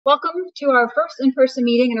Welcome to our first in-person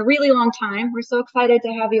meeting in a really long time. We're so excited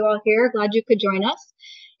to have you all here. Glad you could join us.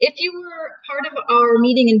 If you were part of our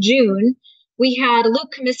meeting in June, we had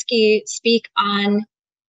Luke Comiskey speak on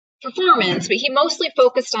performance, but he mostly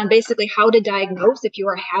focused on basically how to diagnose if you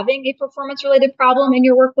are having a performance-related problem in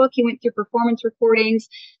your workbook. He went through performance recordings,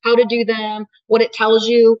 how to do them, what it tells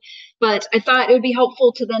you. But I thought it would be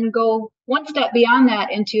helpful to then go one step beyond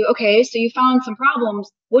that into, okay, so you found some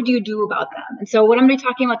problems, what do you do about them? And so what I'm going to be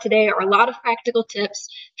talking about today are a lot of practical tips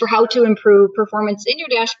for how to improve performance in your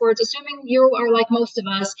dashboards, assuming you are like most of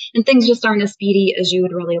us and things just aren't as speedy as you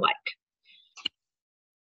would really like.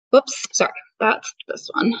 Whoops, sorry, that's this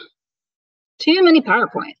one. Too many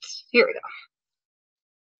PowerPoints. Here we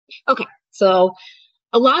go. Okay, so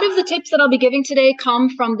a lot of the tips that I'll be giving today come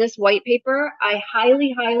from this white paper. I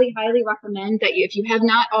highly, highly, highly recommend that if you have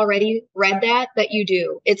not already read that you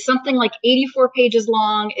do. It's something like 84 pages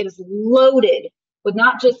long. It is loaded with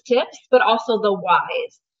not just tips, but also the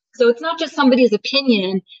whys. So it's not just somebody's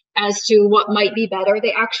opinion as to what might be better.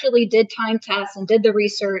 They actually did time tests and did the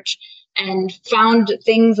research and found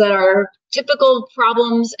things that are typical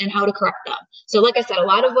problems and how to correct them. So like I said, a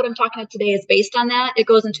lot of what I'm talking about today is based on that. It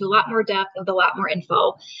goes into a lot more depth with a lot more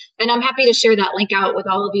info. And I'm happy to share that link out with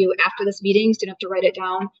all of you after this meeting, so you don't have to write it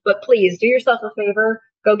down. But please do yourself a favor,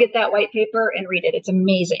 go get that white paper and read it. It's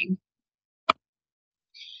amazing.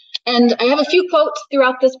 And I have a few quotes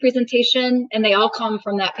throughout this presentation, and they all come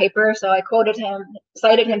from that paper. So I quoted him,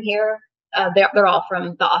 cited him here. They're all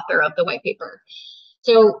from the author of the white paper.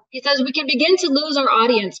 So he says, we can begin to lose our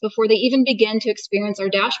audience before they even begin to experience our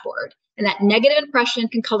dashboard. And that negative impression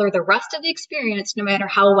can color the rest of the experience, no matter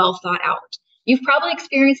how well thought out. You've probably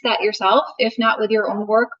experienced that yourself, if not with your own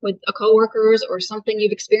work, with coworkers or something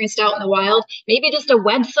you've experienced out in the wild, maybe just a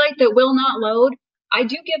website that will not load. I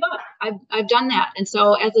do give up. I've done that. And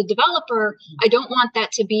so as a developer, I don't want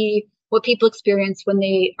that to be what people experience when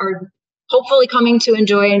they are hopefully coming to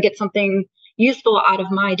enjoy and get something useful out of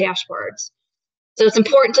my dashboards. So it's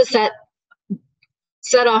important to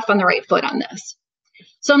set off on the right foot on this.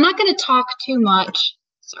 So I'm not going to talk too much.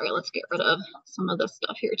 Sorry, let's get rid of some of this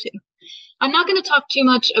stuff here too. I'm not going to talk too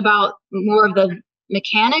much about more of the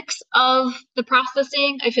mechanics of the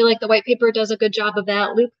processing. I feel like the white paper does a good job of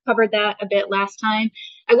that. Luke covered that a bit last time.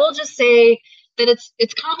 I will just say that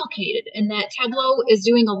it's complicated and that Tableau is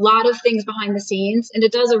doing a lot of things behind the scenes, and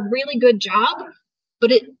it does a really good job,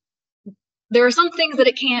 but there are some things that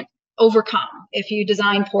it can't overcome if you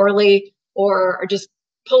design poorly or are just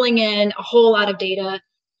pulling in a whole lot of data.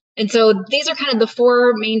 And so these are kind of the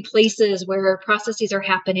four main places where processes are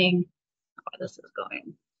happening. Oh, this is going,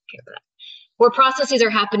 okay, for that. Where processes are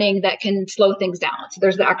happening that can slow things down. So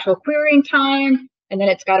there's the actual querying time, and then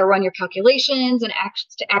it's got to run your calculations and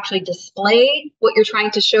to actually display what you're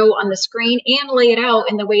trying to show on the screen and lay it out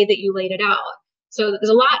in the way that you laid it out. So there's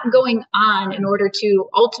a lot going on in order to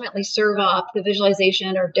ultimately serve up the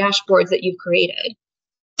visualization or dashboards that you've created.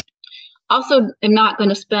 Also, I'm not going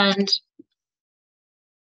to spend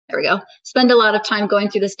a lot of time going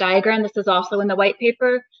through this diagram. This is also in the white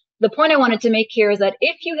paper. The point I wanted to make here is that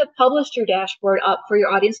if you have published your dashboard up for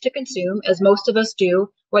your audience to consume, as most of us do,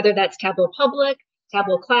 whether that's Tableau Public,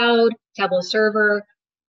 Tableau Cloud, Tableau Server,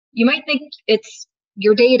 you might think it's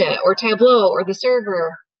your data or Tableau or the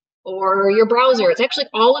server or your browser. It's actually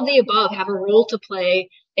all of the above have a role to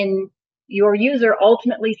play in your user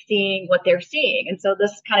ultimately seeing what they're seeing. And so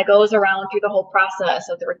this kind of goes around through the whole process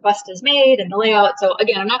of the request is made and the layout. So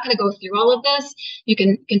again, I'm not going to go through all of this. You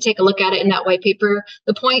can take a look at it in that white paper.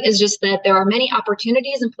 The point is just that there are many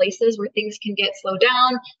opportunities and places where things can get slowed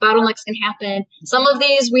down, bottlenecks can happen. Some of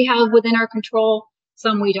these we have within our control,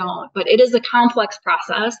 some we don't, but it is a complex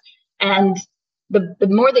process. And the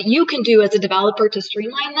more that you can do as a developer to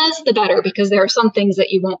streamline this, the better, because there are some things that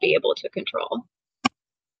you won't be able to control.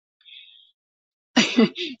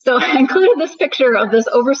 So I included this picture of this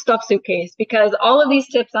overstuffed suitcase because all of these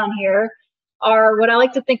tips on here are what I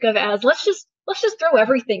like to think of as let's just throw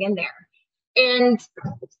everything in there. And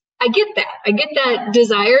I get that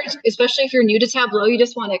desire, especially if you're new to Tableau. You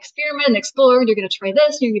just want to experiment and explore, and you're going to try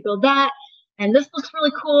this, and you're going to build that, and this looks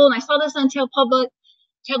really cool. And I saw this on Tableau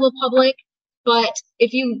Public. But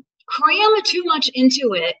if you cram too much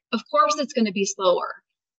into it, of course it's going to be slower.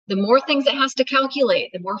 The more things it has to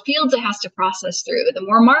calculate, the more fields it has to process through, the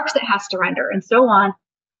more marks it has to render, and so on.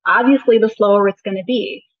 Obviously, the slower it's going to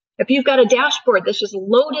be. If you've got a dashboard that's just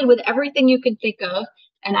loaded with everything you can think of,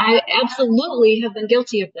 and I absolutely have been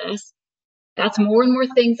guilty of this, that's more and more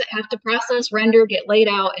things that have to process, render, get laid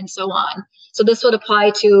out, and so on. So this would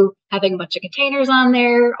apply to having a bunch of containers on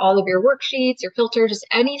there, all of your worksheets, your filters, just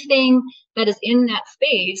anything that is in that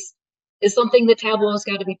space is something that Tableau has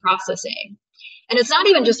got to be processing. And it's not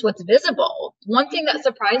even just what's visible. One thing that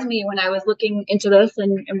surprised me when I was looking into this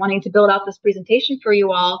and wanting to build out this presentation for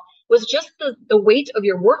you all was just the weight of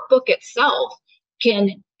your workbook itself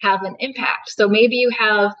can have an impact. So maybe you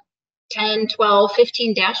have 10, 12,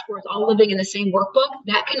 15 dashboards all living in the same workbook.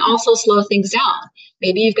 That can also slow things down.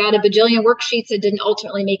 Maybe you've got a bajillion worksheets that didn't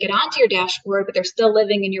ultimately make it onto your dashboard, but they're still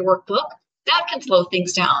living in your workbook. That can slow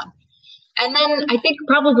things down. And then I think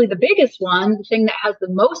probably the biggest one, the thing that has the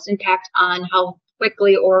most impact on how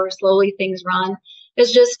quickly or slowly things run,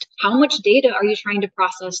 is just how much data are you trying to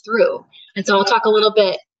process through? And so I'll talk a little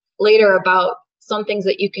bit later about some things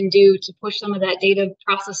that you can do to push some of that data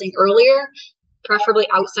processing earlier, preferably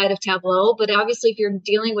outside of Tableau. But obviously, if you're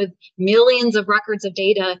dealing with millions of records of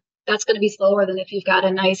data, that's going to be slower than if you've got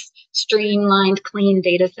a nice, streamlined, clean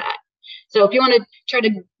data set. So if you want to try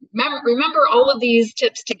to remember all of these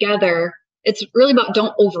tips together, it's really about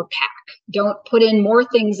don't overpack. Don't put in more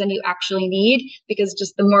things than you actually need, because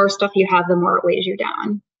just the more stuff you have, the more it weighs you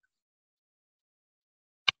down.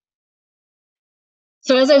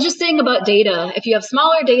 So as I was just saying about data, if you have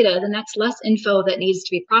smaller data, then that's less info that needs to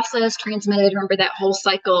be processed, transmitted. Remember that whole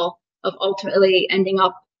cycle of ultimately ending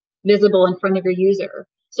up visible in front of your user.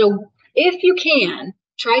 So if you can,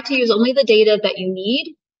 try to use only the data that you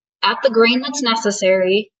need at the grain that's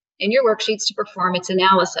necessary in your worksheets to perform its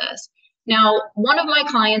analysis. Now, one of my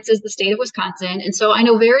clients is the state of Wisconsin, and so I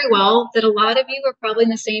know very well that a lot of you are probably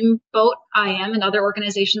in the same boat I am and other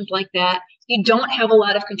organizations like that. You don't have a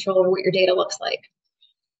lot of control over what your data looks like.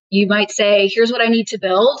 You might say, here's what I need to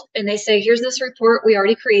build, and they say, here's this report we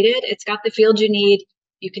already created. It's got the fields you need.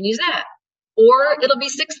 You can use that. Or it'll be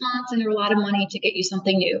 6 months and there's a lot of money to get you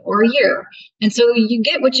something new, or a year. And so you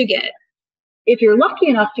get what you get. If you're lucky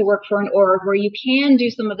enough to work for an org where you can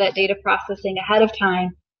do some of that data processing ahead of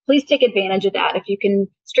time, please take advantage of that. If you can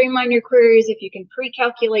streamline your queries, if you can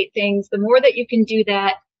pre-calculate things, the more that you can do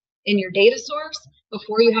that in your data source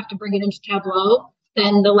before you have to bring it into Tableau,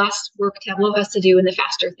 then the less work Tableau has to do and the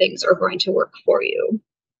faster things are going to work for you.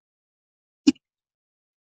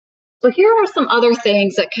 So here are some other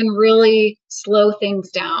things that can really slow things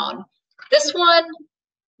down. This one,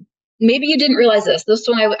 maybe you didn't realize this. This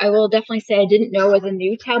one I will definitely say I didn't know as a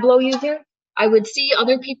new Tableau user. I would see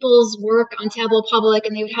other people's work on Tableau Public,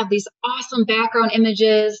 and they would have these awesome background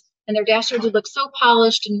images, and their dashboards would look so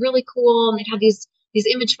polished and really cool, and they'd have these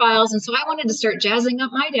image files. And so I wanted to start jazzing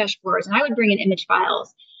up my dashboards, and I would bring in image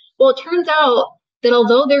files. Well, it turns out that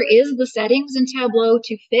although there is the settings in Tableau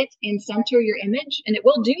to fit and center your image, and it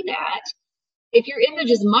will do that, if your image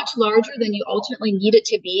is much larger than you ultimately need it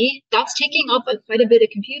to be, that's taking up quite a bit of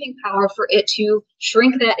computing power for it to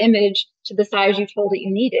shrink that image to the size you told it you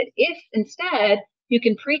needed. If instead you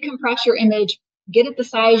can pre-compress your image, get it the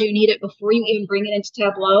size you need it before you even bring it into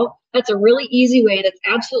Tableau, that's a really easy way that's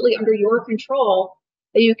absolutely under your control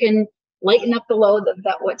that you can lighten up the load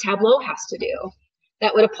that what Tableau has to do.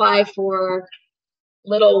 That would apply for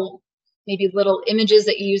maybe little images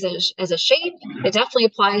that you use as a shape. It definitely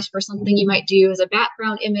applies for something you might do as a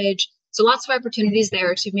background image. So lots of opportunities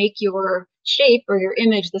there to make your shape or your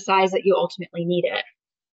image the size that you ultimately need it.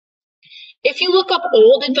 If you look up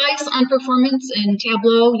old advice on performance in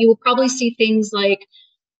Tableau, you will probably see things like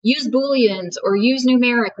use Booleans or use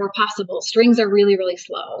numeric where possible. Strings are really, really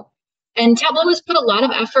slow. And Tableau has put a lot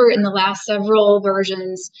of effort in the last several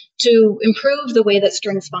versions to improve the way that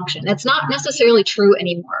strings function. It's not necessarily true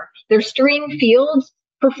anymore. Their string fields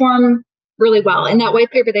perform really well. In that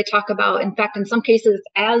white paper, they talk about, in fact, in some cases,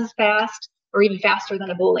 as fast or even faster than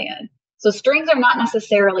a Boolean. So strings are not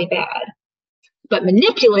necessarily bad, but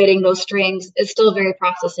manipulating those strings is still very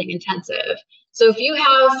processing intensive. So if you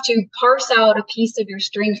have to parse out a piece of your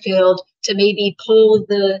string field to maybe pull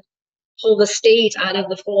the state out of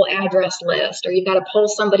the full address list, or you've got to pull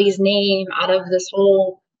somebody's name out of this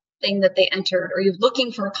whole thing that they entered, or you're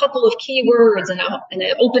looking for a couple of keywords in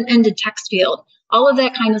an open-ended text field, all of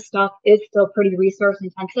that kind of stuff is still pretty resource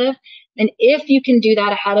intensive. And if you can do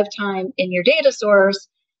that ahead of time in your data source,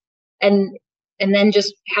 and then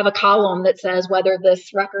just have a column that says whether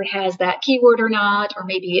this record has that keyword or not, or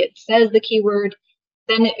maybe it says the keyword,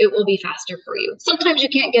 then it will be faster for you. Sometimes you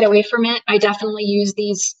can't get away from it. I definitely use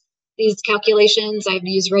these calculations. I've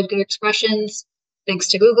used regular expressions, thanks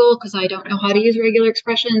to Google, because I don't know how to use regular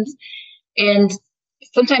expressions. And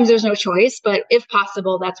sometimes there's no choice, but if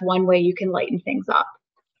possible, that's one way you can lighten things up.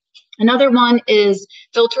 Another one is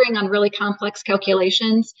filtering on really complex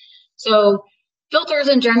calculations. So filters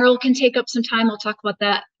in general can take up some time. We'll talk about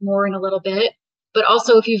that more in a little bit. But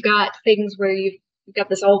also if you've got things where you've got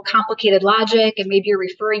this all complicated logic and maybe you're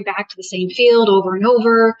referring back to the same field over and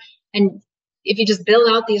over, and if you just build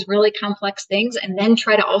out these really complex things and then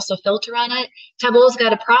try to also filter on it, Tableau's got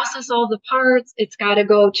to process all the parts. It's got to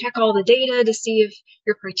go check all the data to see if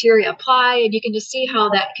your criteria apply. And you can just see how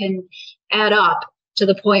that can add up to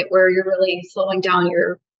the point where you're really slowing down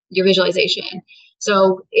your visualization.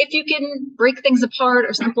 So if you can break things apart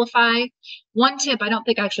or simplify, one tip, I don't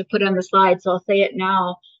think I actually put it on the slide, so I'll say it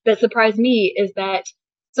now, that surprised me is that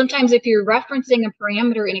sometimes if you're referencing a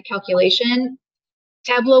parameter in a calculation,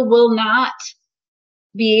 Tableau will not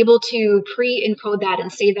be able to pre-encode that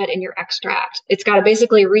and save that in your extract. It's got to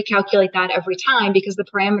basically recalculate that every time because the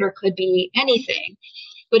parameter could be anything.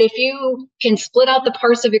 But if you can split out the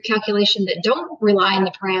parts of your calculation that don't rely on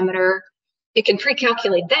the parameter, it can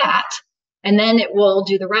pre-calculate that, and then it will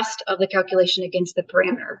do the rest of the calculation against the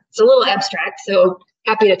parameter. It's a little abstract, so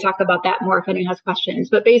happy to talk about that more if anyone has questions.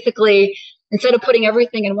 But basically, instead of putting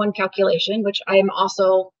everything in one calculation, which I am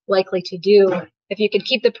also likely to do, if you can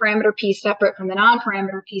keep the parameter piece separate from the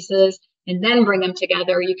non-parameter pieces and then bring them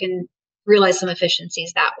together, you can realize some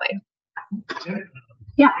efficiencies that way.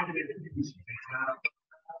 Yeah.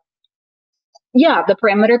 Yeah, the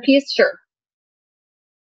parameter piece, sure.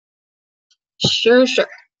 Sure.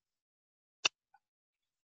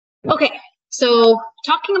 Okay, so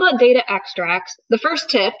talking about data extracts, the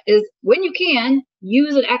first tip is when you can,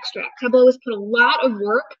 use an extract. Tableau has put a lot of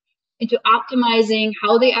work into optimizing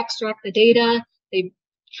how they extract the data. They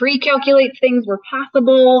pre-calculate things where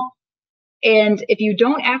possible. And if you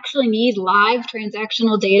don't actually need live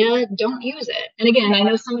transactional data, don't use it. And again, I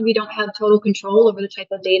know some of you don't have total control over the type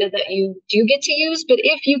of data that you do get to use, but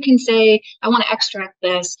if you can say, I want to extract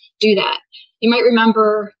this, do that. You might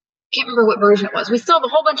remember, can't remember what version it was. We still have a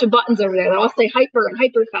whole bunch of buttons over there that all say hyper and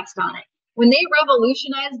hyperfast on it. When they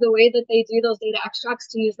revolutionized the way that they do those data extracts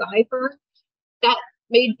to use the hyper, that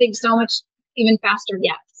made things so much even faster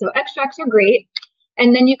yet. So extracts are great.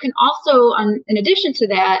 And then you can also, in addition to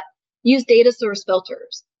that, use data source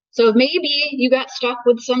filters. So maybe you got stuck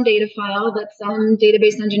with some data file that some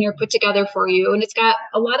database engineer put together for you, and it's got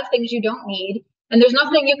a lot of things you don't need, and there's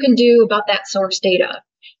nothing you can do about that source data.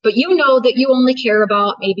 But you know that you only care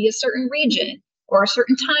about maybe a certain region or a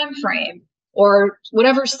certain time frame or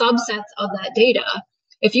whatever subsets of that data.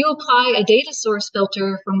 If you apply a data source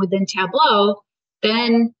filter from within Tableau,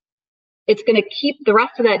 then it's going to keep the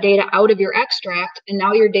rest of that data out of your extract, and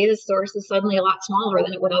now your data source is suddenly a lot smaller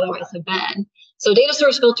than it would otherwise have been. So data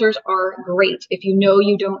source filters are great if you know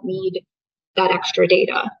you don't need that extra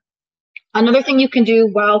data. Another thing you can do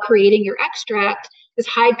while creating your extract is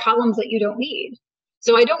hide columns that you don't need.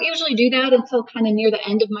 So I don't usually do that until kind of near the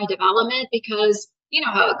end of my development because you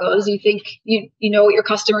know how it goes. You think you know what your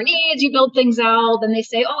customer needs, you build things out, then they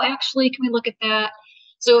say, oh, actually, can we look at that?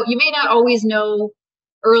 So you may not always know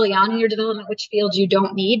early on in your development which fields you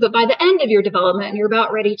don't need, but by the end of your development and you're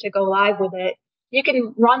about ready to go live with it, you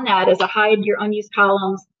can run that as a hide your unused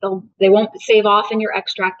columns. They won't save off in your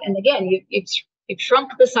extract. And again, you've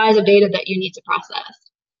shrunk the size of data that you need to process.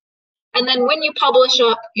 And then when you publish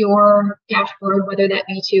up your dashboard, whether that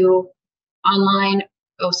be to online,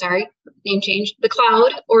 name change, the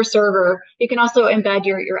cloud or server, you can also embed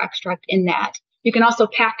your extract in that. You can also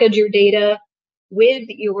package your data with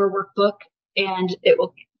your workbook, and it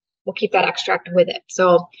will keep that extract with it.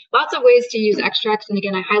 So lots of ways to use extracts. And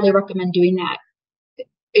again, I highly recommend doing that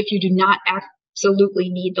if you do not absolutely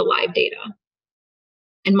need the live data.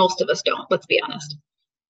 And most of us don't, let's be honest.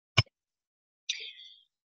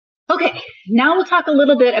 Okay, now we'll talk a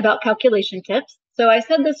little bit about calculation tips. So I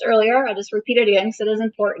said this earlier, I'll just repeat it again because it is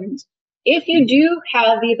important. If you do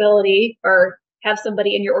have the ability or have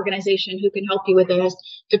somebody in your organization who can help you with this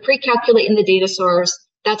to pre-calculate in the data source,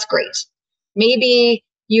 that's great. Maybe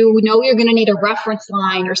you know you're going to need a reference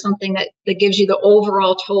line or something that gives you the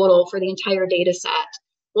overall total for the entire data set.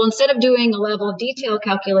 Well, instead of doing a level of detail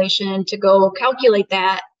calculation to go calculate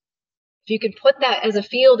that, if you could put that as a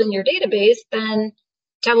field in your database, then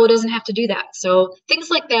Tableau doesn't have to do that. So things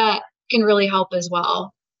like that can really help as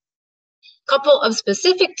well. A couple of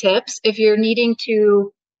specific tips if you're needing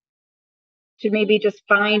to maybe just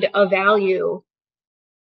find a value.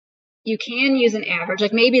 You can use an average,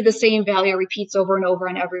 like maybe the same value repeats over and over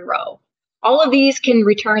on every row. All of these can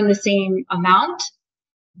return the same amount,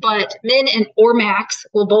 but min or max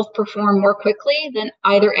will both perform more quickly than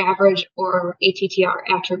either average or ATTR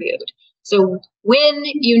attribute. So when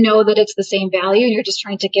you know that it's the same value and you're just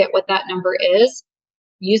trying to get what that number is,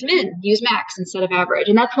 use min, use max instead of average.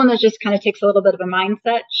 And that's one that just kind of takes a little bit of a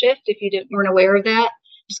mindset shift if you weren't aware of that,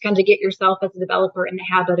 just kind of get yourself as a developer in the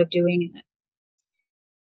habit of doing it.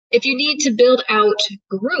 If you need to build out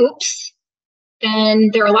groups,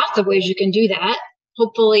 then there are lots of ways you can do that.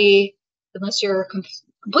 Hopefully, unless you're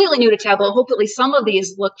completely new to Tableau, hopefully some of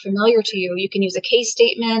these look familiar to you. You can use a case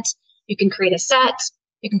statement, you can create a set,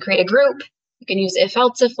 you can create a group, you can use if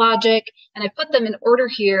logic, and I put them in order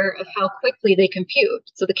here of how quickly they compute.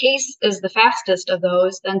 So the case is the fastest of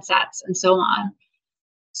those, then sets, and so on.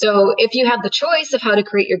 So if you have the choice of how to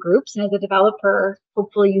create your groups, and as a developer,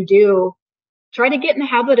 hopefully you do, try to get in the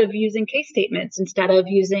habit of using case statements instead of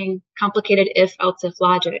using complicated if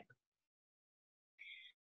logic.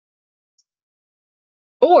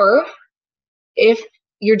 Or if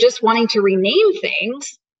you're just wanting to rename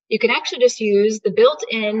things, you can actually just use the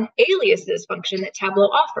built-in aliases function that Tableau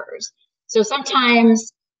offers. So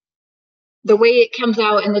sometimes the way it comes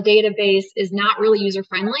out in the database is not really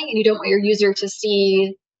user-friendly, and you don't want your user to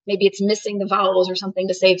see, maybe it's missing the vowels or something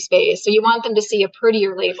to save space. So you want them to see a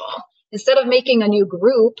prettier label. Instead of making a new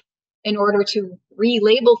group in order to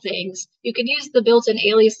relabel things, you can use the built-in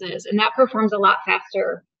aliases, and that performs a lot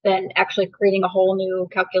faster than actually creating a whole new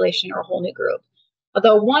calculation or a whole new group.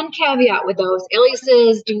 Although one caveat with those,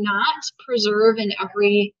 aliases do not preserve in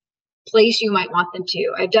every place you might want them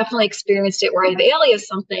to. I've definitely experienced it where I've aliased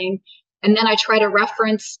something, and then I try to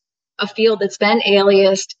reference a field that's been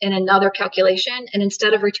aliased in another calculation, and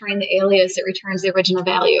instead of returning the alias, it returns the original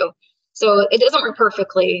value. So it doesn't work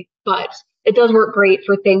perfectly, but it does work great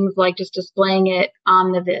for things like just displaying it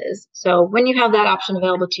on the viz. So when you have that option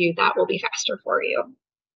available to you, that will be faster for you.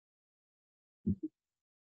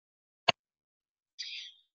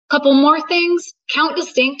 Couple more things. Count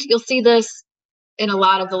distinct. You'll see this in a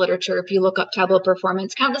lot of the literature if you look up Tableau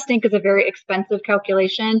performance. Count distinct is a very expensive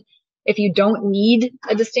calculation. If you don't need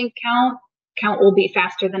a distinct count, count will be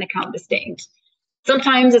faster than a count distinct.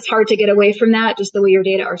 Sometimes it's hard to get away from that, just the way your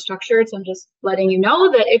data are structured. So I'm just letting you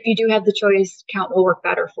know that if you do have the choice, count will work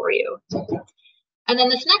better for you. And then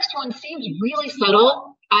this next one seems really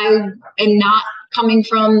subtle. I am not coming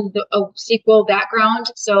from a SQL background,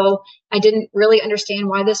 so I didn't really understand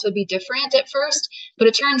why this would be different at first. But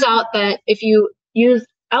it turns out that if you use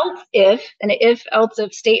else if, an if else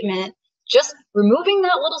if statement, just removing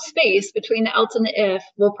that little space between the else and the if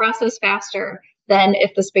will process faster than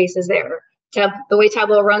if the space is there. The way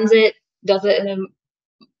Tableau runs it does it in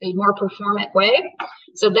a more performant way.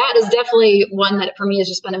 So that is definitely one that for me has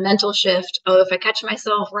just been a mental shift of if I catch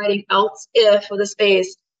myself writing else if with a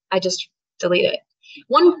space, I just delete it.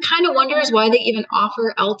 One kind of wonders why they even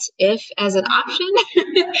offer else if as an option.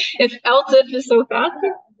 If else if is so fast.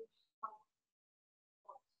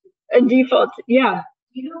 A default, yeah.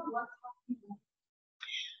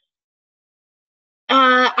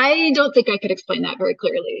 I don't think I could explain that very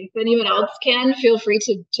clearly. If anyone else can, feel free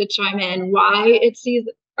to chime in why it sees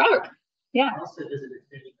Robert. Yeah.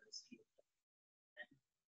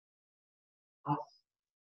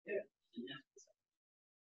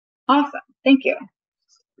 Awesome. Thank you.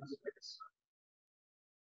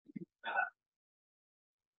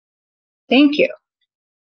 Thank you.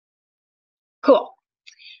 Cool.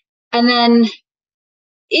 And then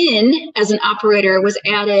in as an operator was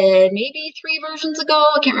added maybe 3 versions ago.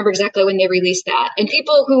 I can't remember exactly when they released that. And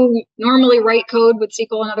people who normally write code with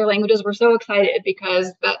SQL and other languages were so excited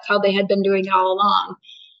because that's how they had been doing it all along.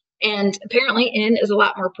 And apparently in is a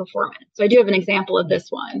lot more performant. So I do have an example of this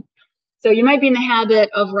one. So you might be in the habit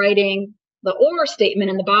of writing the or statement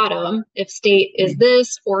in the bottom. If state is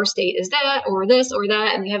this, or state is that, or this, or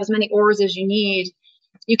that, and you have as many ors as you need,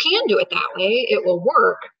 you can do it that way. It will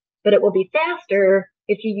work, but it will be faster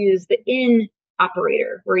if you use the in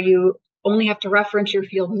operator, where you only have to reference your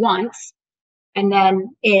field once, and then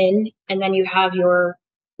in, and then you have your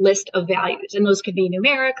list of values. And those could be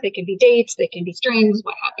numeric, they can be dates, they can be strings,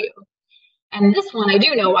 what have you. And this one, I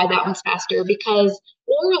do know why that one's faster, because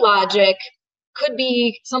or logic could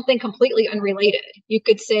be something completely unrelated. You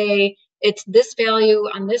could say it's this value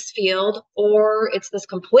on this field, or it's this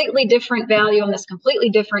completely different value on this completely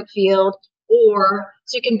different field, or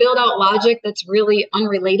so you can build out logic that's really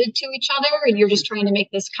unrelated to each other, and you're just trying to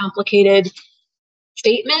make this complicated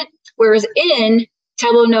statement. Whereas in,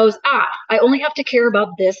 Tableau knows, I only have to care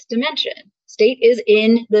about this dimension. State is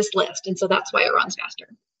in this list, and so that's why it runs faster.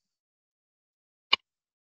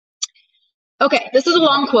 Okay, this is a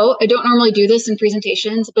long quote. I don't normally do this in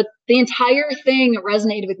presentations, but the entire thing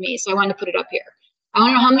resonated with me, so I wanted to put it up here. I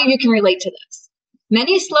want to know how many of you can relate to this.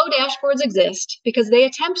 Many slow dashboards exist because they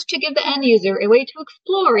attempt to give the end user a way to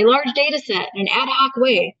explore a large data set in an ad hoc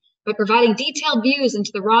way by providing detailed views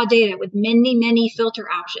into the raw data with many, many filter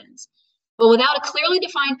options. But without a clearly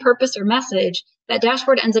defined purpose or message, that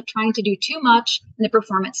dashboard ends up trying to do too much and the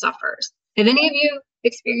performance suffers. Have any of you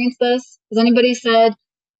experienced this? Has anybody said,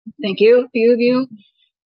 thank you, a few of you?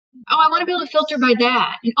 Oh, I want to be able to filter by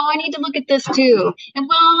that. And oh, I need to look at this too. And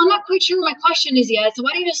well, I'm not quite sure what my question is yet. So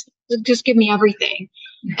why don't you just give me everything?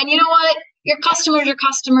 And you know what? Your customer's your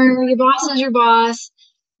customer, your boss is your boss.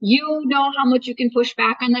 You know how much you can push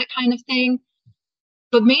back on that kind of thing.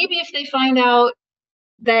 But maybe if they find out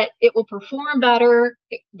that it will perform better,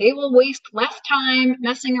 they will waste less time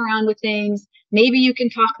messing around with things. Maybe you can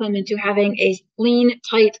talk them into having a lean,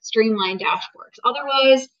 tight, streamlined dashboard.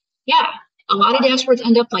 Otherwise, yeah, a lot of dashboards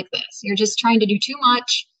end up like this. You're just trying to do too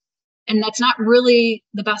much, and that's not really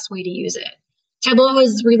the best way to use it. Tableau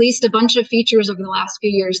has released a bunch of features over the last few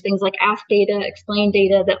years, things like ask data, explain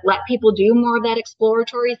data, that let people do more of that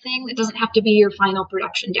exploratory thing. It doesn't have to be your final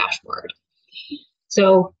production dashboard.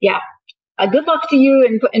 So yeah, good luck to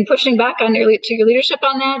you in pushing back on your leadership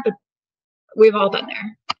on that, but we've all been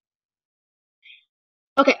there.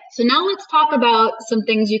 Okay, so now let's talk about some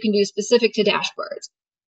things you can do specific to dashboards.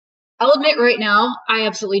 I'll admit right now, I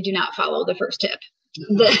absolutely do not follow the first tip.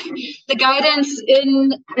 The guidance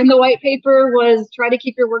in the white paper was try to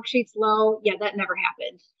keep your worksheets low. Yeah, that never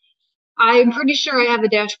happened. I'm pretty sure I have a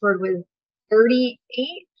dashboard with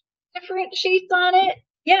 38 different sheets on it.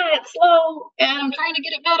 Yeah, it's slow, and I'm trying to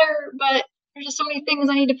get it better, but there's just so many things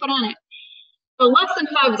I need to put on it. So less than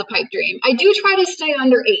 5 is a pipe dream. I do try to stay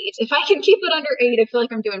under 8. If I can keep it under 8, I feel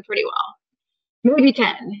like I'm doing pretty well. Maybe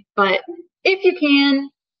 10, but if you can,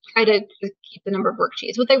 try to keep the number of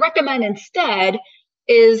worksheets. What they recommend instead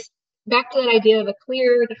is back to that idea of a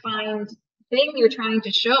clear, defined thing you're trying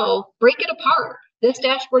to show, break it apart. This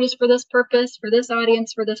dashboard is for this purpose, for this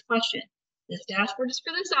audience, for this question. This dashboard is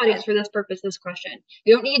for this audience, for this purpose, this question.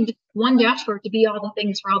 You don't need one dashboard to be all the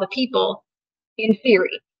things for all the people in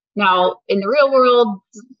theory. Now, in the real world,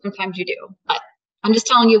 sometimes you do, but I'm just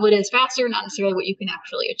telling you what is faster, not necessarily what you can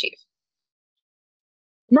actually achieve.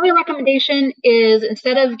 Another recommendation is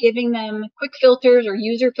instead of giving them quick filters or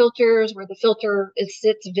user filters where the filter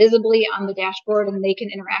sits visibly on the dashboard and they can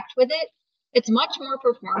interact with it, it's much more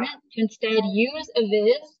performant to instead use a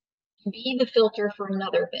viz to be the filter for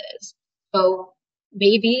another viz. So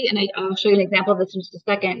maybe, and I'll show you an example of this in just a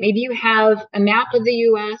second, maybe you have a map of the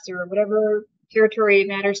US or whatever territory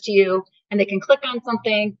matters to you, and they can click on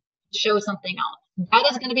something, show something else. That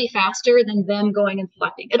is going to be faster than them going and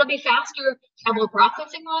selecting. It'll be faster Tableau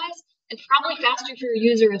processing wise, and probably faster for your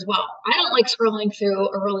user as well. I don't like scrolling through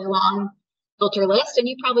a really long filter list, and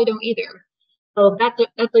you probably don't either. So that's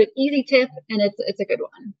an easy tip, and it's a good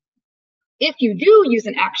one. If you do use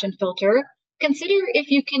an action filter, consider if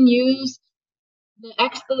you can use the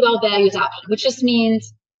exclude all values option, which just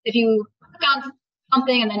means if you click on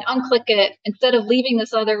something and then unclick it, instead of leaving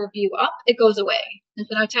this other view up, it goes away. And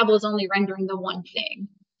so now Tableau is only rendering the one thing.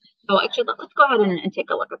 So actually, let's go ahead and take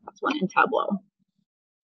a look at this one in Tableau.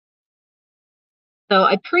 So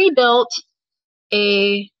I pre-built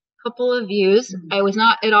a couple of views. I was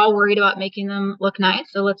not at all worried about making them look nice,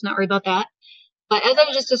 so let's not worry about that. But as I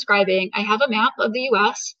was just describing, I have a map of the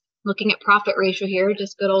US, looking at profit ratio here,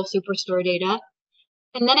 just good old Superstore data.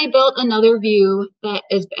 And then I built another view that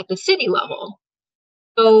is at the city level.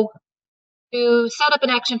 So to set up an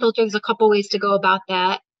action filter, there's a couple ways to go about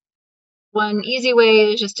that. One easy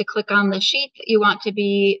way is just to click on the sheet that you want to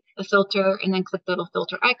be a filter and then click the little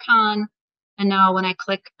filter icon. And now when I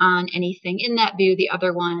click on anything in that view, the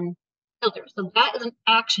other one filters. So that is an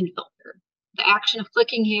action filter. The action of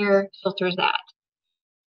clicking here filters that.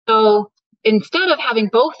 So instead of having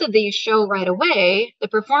both of these show right away, the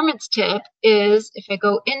performance tip is if I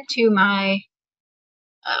go into my,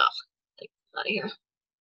 take this out of here.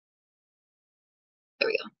 There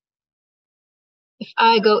we go. If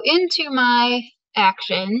I go into my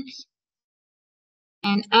actions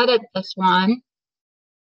and edit this one,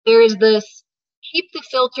 there's this keep the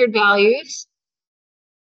filtered values,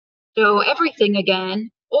 show everything again,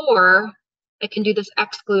 or I can do this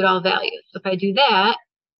exclude all values. So if I do that,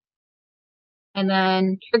 and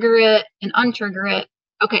then trigger it and untrigger it,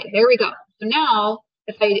 okay, there we go. So now,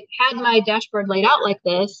 if I had my dashboard laid out like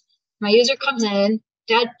this, my user comes in,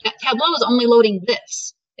 Tableau is only loading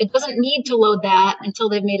this. It doesn't need to load that until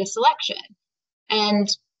they've made a selection. And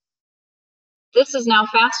this is now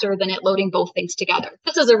faster than it loading both things together.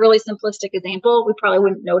 This is a really simplistic example. We probably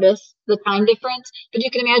wouldn't notice the time difference, but you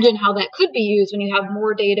can imagine how that could be used when you have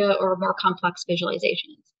more data or more complex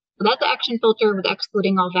visualizations. So that's the action filter with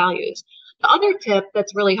excluding all values. The other tip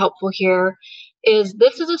that's really helpful here is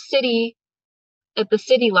this is a city at the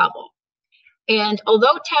city level. And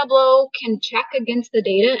although Tableau can check against the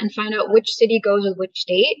data and find out which city goes with which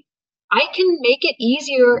state, I can make it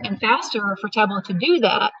easier and faster for Tableau to do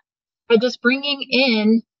that by just bringing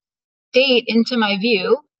in date into my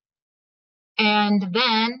view. And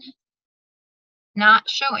then not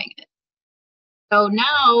showing it. So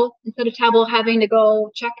now, instead of Tableau having to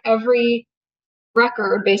go check every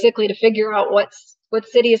record basically to figure out what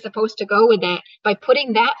city is supposed to go with it, by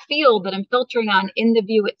putting that field that I'm filtering on in the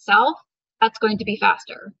view itself, that's going to be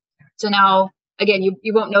faster. So now, again,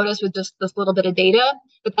 you won't notice with just this little bit of data,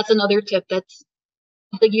 but that's another tip that's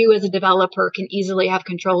that you as a developer can easily have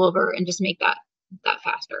control over and just make that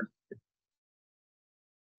faster.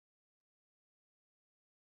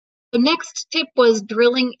 The next tip was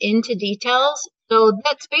drilling into details. So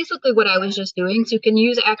that's basically what I was just doing. So you can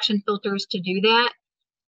use action filters to do that.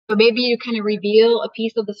 So maybe you kind of reveal a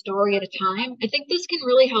piece of the story at a time. I think this can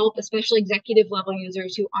really help, especially executive level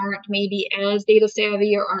users who aren't maybe as data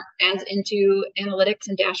savvy or aren't as into analytics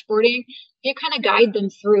and dashboarding. You kind of guide them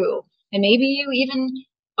through. And maybe you even,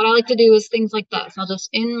 what I like to do is things like this. I'll just,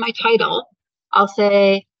 in my title, I'll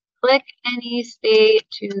say, click any state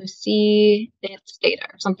to see its data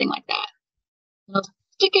or something like that. And I'll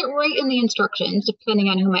stick it right in the instructions, depending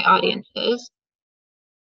on who my audience is.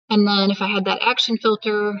 And then if I had that action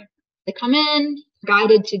filter, they come in,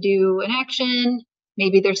 guided to do an action.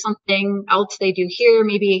 Maybe there's something else they do here.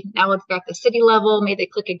 Maybe now it's at the city level. Maybe they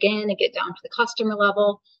click again and get down to the customer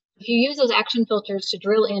level. If you use those action filters to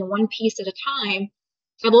drill in one piece at a time,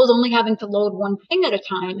 Tableau is only having to load one thing at a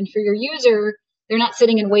time. And for your user, they're not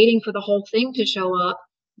sitting and waiting for the whole thing to show up.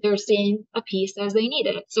 They're seeing a piece as they need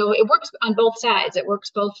it. So it works on both sides. It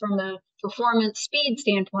works both from the performance speed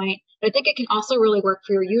standpoint, but I think it can also really work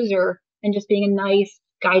for your user and just being a nice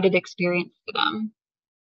guided experience for them.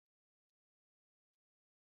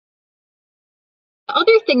 The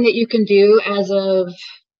other thing that you can do as of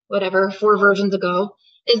whatever, 4 versions ago,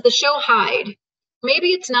 is the show hide. Maybe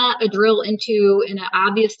it's not a drill into an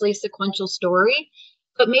obviously sequential story,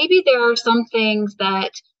 but maybe there are some things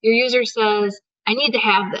that your user says, I need to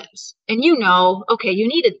have this. And you know, okay, you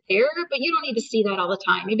need it there, but you don't need to see that all the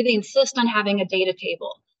time. Maybe they insist on having a data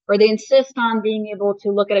table, or they insist on being able to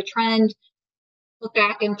look at a trend, look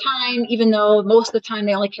back in time, even though most of the time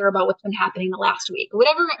they only care about what's been happening the last week,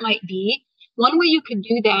 whatever it might be. One way you could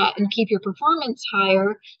do that and keep your performance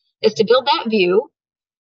higher is to build that view.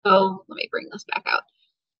 So let me bring this back out.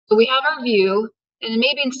 So we have our view, and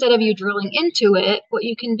maybe instead of you drilling into it, what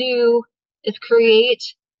you can do is create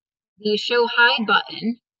the show hide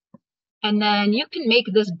button, and then you can make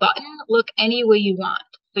this button look any way you want.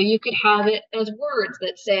 So you could have it as words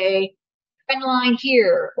that say trend line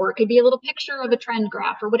here, or it could be a little picture of a trend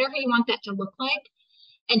graph, or whatever you want that to look like.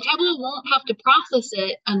 And Tableau won't have to process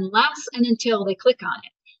it unless and until they click on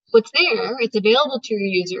it. So it's there, it's available to your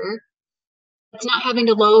user. It's not having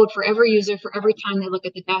to load for every user for every time they look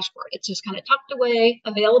at the dashboard. It's just kind of tucked away,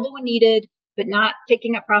 available when needed, but not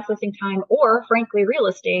taking up processing time or, frankly, real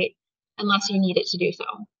estate unless you need it to do so.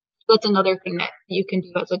 That's another thing that you can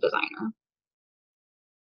do as a designer.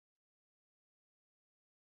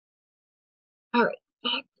 All right,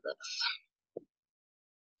 back to this.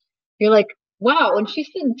 You're like, wow, when she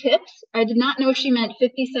said tips, I did not know she meant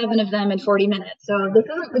 57 of them in 40 minutes. So this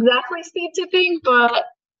isn't exactly speed tipping, but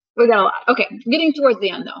we got a lot. Okay, getting towards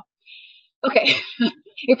the end though. Okay,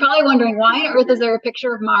 you're probably wondering why on earth is there a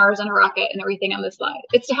picture of Mars and a rocket and everything on this slide?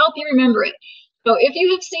 It's to help you remember it. So if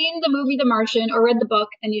you have seen the movie The Martian or read the book,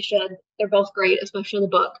 and you should, they're both great, especially the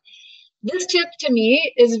book. This tip to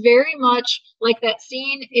me is very much like that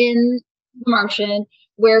scene in The Martian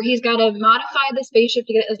where he's got to modify the spaceship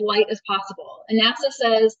to get it as light as possible. And NASA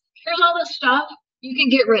says, here's all this stuff you can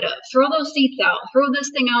get rid of. Throw those seats out, throw this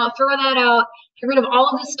thing out, throw that out, get rid of all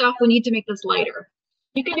of this stuff. We need to make this lighter.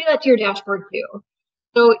 You can do that to your dashboard too.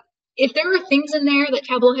 So if there are things in there that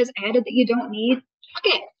Tableau has added that you don't need, chuck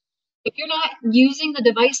it. If you're not using the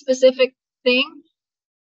device-specific thing,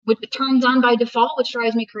 which it turns on by default, which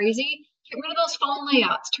drives me crazy, get rid of those phone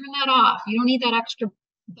layouts. Turn that off. You don't need that extra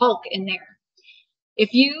bulk in there.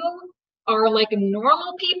 If you are like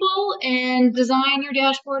normal people and design your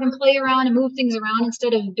dashboard and play around and move things around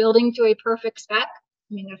instead of building to a perfect spec, I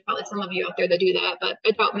mean, there's probably some of you out there that do that, but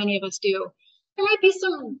I doubt many of us do. There might be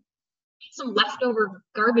some leftover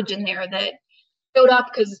garbage in there that showed up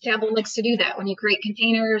because Tableau likes to do that. When you create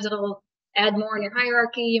containers, it'll add more in your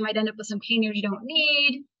hierarchy. You might end up with some containers you don't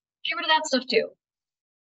need. Get rid of that stuff too.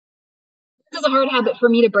 This is a hard habit for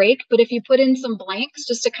me to break, but if you put in some blanks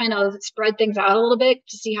just to kind of spread things out a little bit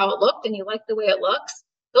to see how it looked and you like the way it looks,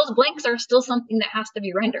 those blanks are still something that has to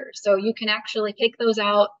be rendered. So you can actually take those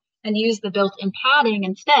out and use the built-in padding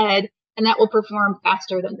instead, and that will perform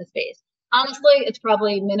faster than the space. Honestly, it's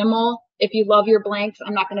probably minimal. If you love your blanks,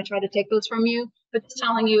 I'm not going to try to take those from you, but just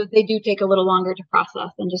telling you they do take a little longer to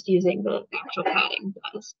process than just using the actual padding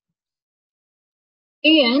does.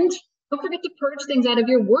 And don't forget to purge things out of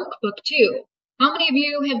your workbook too. How many of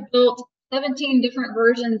you have built 17 different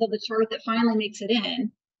versions of the chart that finally makes it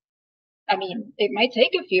in? I mean, it might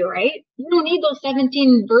take a few, right? You don't need those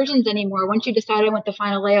 17 versions anymore once you decide on what the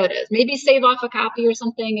final layout is. Maybe save off a copy or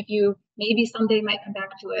something if you maybe someday might come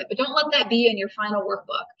back to it, but don't let that be in your final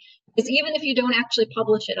workbook. Because even if you don't actually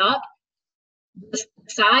publish it up, the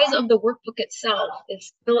size of the workbook itself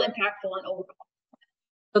is still impactful and overall.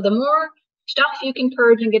 So the more stuff you can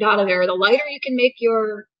purge and get out of there, the lighter you can make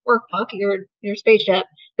your workbook, your spaceship,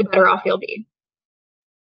 the better off you'll be.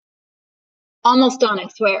 Almost done, I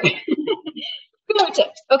swear. Two more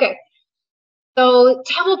tips. Okay. So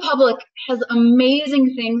Tableau Public has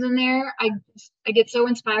amazing things in there. I get so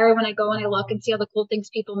inspired when I go and I look and see all the cool things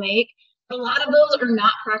people make. But a lot of those are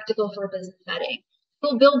not practical for a business setting.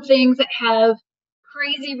 People build things that have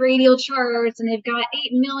crazy radial charts and they've got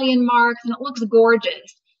 8 million marks and it looks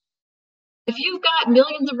gorgeous. If you've got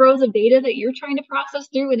millions of rows of data that you're trying to process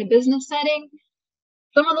through in a business setting,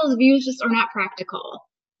 some of those views just are not practical.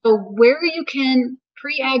 So where you can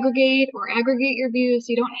pre-aggregate or aggregate your views so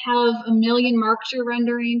you don't have a million marks you're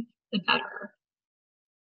rendering, the better.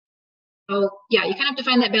 So yeah, you kind of have to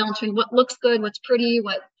find that balance between what looks good, what's pretty,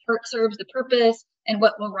 what serves the purpose, and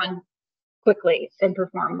what will run quickly and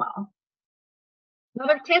perform well.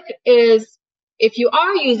 Another tip is if you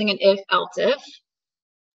are using an if-else-if,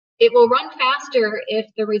 it will run faster if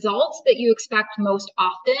the results that you expect most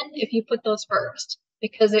often, if you put those first,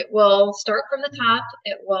 because it will start from the top,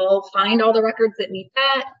 it will find all the records that meet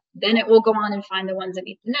that, then it will go on and find the ones that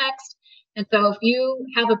meet the next. And so if you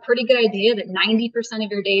have a pretty good idea that 90%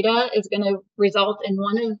 of your data is going to result in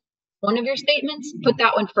one of your statements, put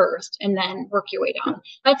that one first and then work your way down.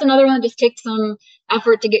 That's another one that just takes some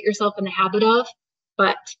effort to get yourself in the habit of,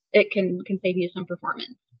 but it can save you some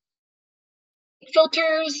performance.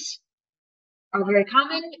 Filters are very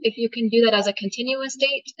common. If you can do that as a continuous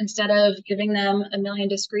date instead of giving them a million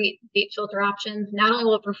discrete date filter options, not only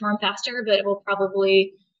will it perform faster, but it will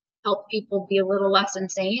probably help people be a little less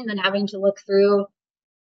insane than having to look through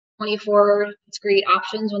 24 discrete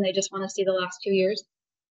options when they just want to see the last 2 years.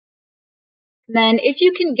 Then if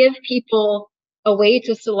you can give people a way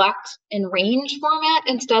to select in range format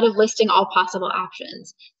instead of listing all possible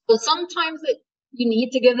options. So sometimes you need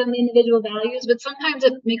to give them the individual values, but sometimes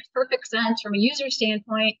it makes perfect sense from a user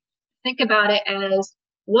standpoint. Think about it as,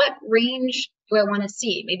 what range do I want to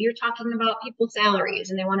see? Maybe you're talking about people's salaries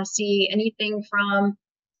and they want to see anything from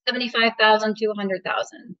 75,000 to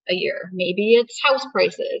 100,000 a year. Maybe it's house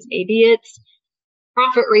prices. Maybe it's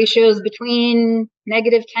profit ratios between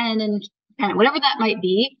 -10 and 10, whatever that might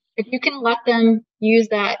be. If you can let them use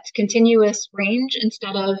that continuous range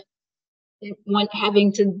instead of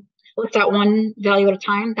having to list out one value at a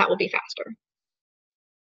time, that will be faster.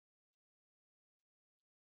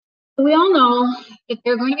 We all know that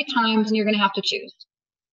there are going to be times when you're going to have to choose.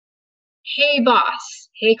 Hey, boss.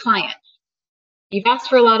 Hey, client. You've asked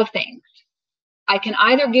for a lot of things. I can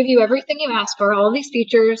either give you everything you've asked for, all of these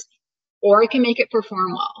features, or I can make it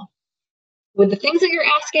perform well. With the things that you're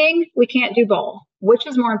asking, we can't do both. Which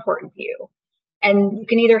is more important to you? And you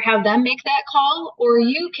can either have them make that call, or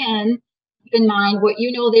you can keep in mind what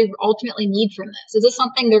you know they ultimately need from this. Is this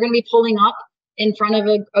something they're going to be pulling up in front of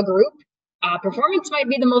a group? Performance might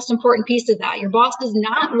be the most important piece of that. Your boss does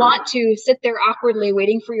not want to sit there awkwardly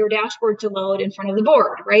waiting for your dashboard to load in front of the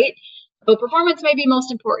board, right? So performance may be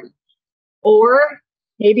most important. Or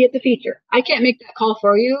maybe it's a feature. I can't make that call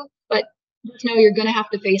for you, but just know you're going to have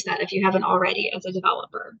to face that if you haven't already as a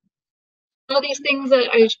developer. Some of these things that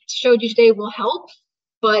I showed you today will help,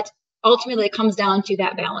 but ultimately it comes down to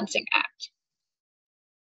that balancing act.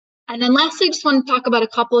 And then lastly, I just want to talk about a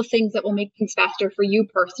couple of things that will make things faster for you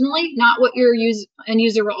personally, not what your end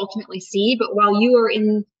user will ultimately see, but while you are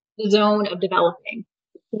in the zone of developing.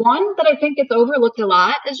 One that I think gets overlooked a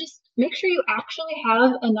lot is just make sure you actually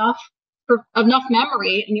have enough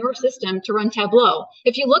memory in your system to run Tableau.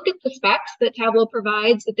 If you look at the specs that Tableau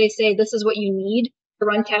provides, that they say this is what you need to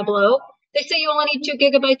run Tableau, they say you only need 2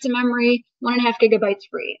 gigabytes of memory, 1.5 gigabytes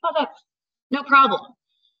free. Oh, that's no problem.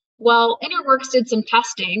 Well, Interworks did some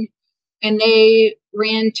testing and they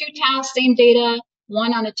ran 2 tests, same data,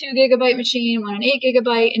 one on a 2 gigabyte machine, one on 8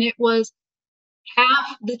 gigabyte, and it was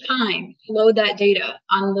half the time to load that data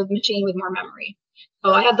on the machine with more memory.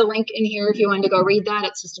 So I have the link in here if you wanted to go read that.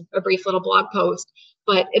 It's just a brief little blog post,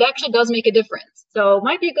 but it actually does make a difference. So it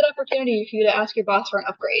might be a good opportunity for you to ask your boss for an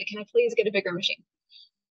upgrade. Can I please get a bigger machine?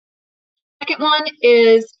 Second one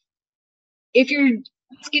is, if you're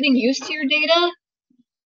just getting used to your data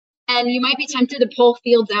and you might be tempted to pull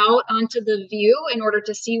fields out onto the view in order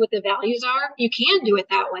to see what the values are, you can do it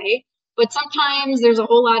that way, but sometimes there's a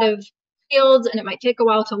whole lot of fields and it might take a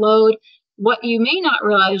while to load. what you may not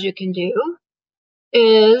realize you can do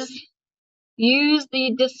is use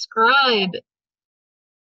the describe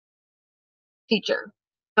feature.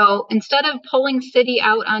 So instead of pulling city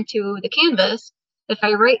out onto the canvas, if I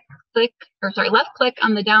left click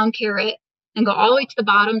on the down caret and go all the way to the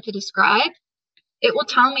bottom to describe, it will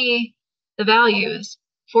tell me the values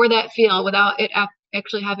for that field without it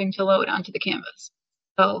actually having to load onto the canvas.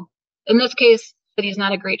 So in this case, city is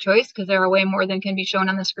not a great choice because there are way more than can be shown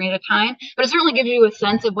on the screen at a time, but it certainly gives you a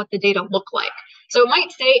sense of what the data look like. So it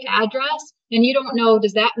might say address, and you don't know,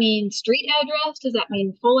 does that mean street address? Does that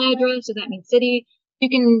mean full address? Does that mean city? You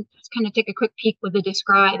can just kind of take a quick peek with the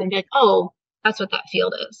describe and be like, oh, that's what that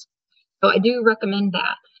field is. So I do recommend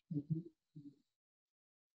that.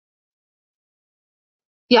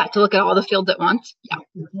 Yeah, to look at all the fields at once. Yeah,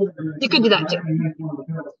 you could do that too.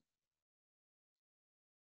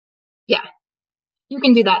 Yeah, you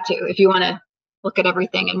can do that too if you want to look at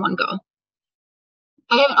everything in one go.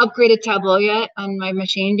 I haven't upgraded Tableau yet on my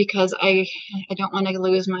machine because I don't want to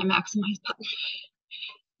lose my maximize button.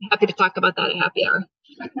 I'm happy to talk about that at happy hour.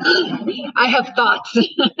 I have thoughts.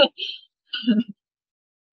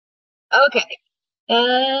 Okay.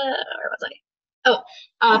 Where was I? Oh,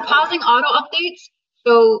 pausing auto updates.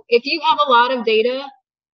 So if you have a lot of data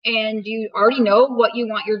and you already know what you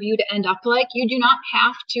want your view to end up like, you do not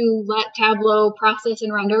have to let Tableau process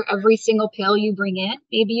and render every single pill you bring in.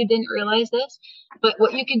 Maybe you didn't realize this, but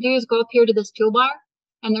what you can do is go up here to this toolbar,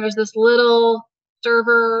 and there's this little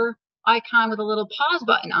server icon with a little pause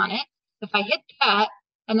button on it. If I hit that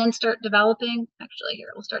and then start developing, actually here,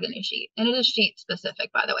 we'll start a new sheet, and it is sheet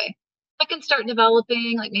specific, by the way. I can start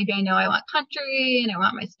developing, like maybe I know I want country and I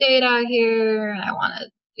want my state out here and I want to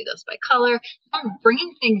do this by color. I'm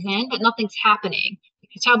bringing things in, but nothing's happening.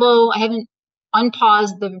 Because Tableau, I haven't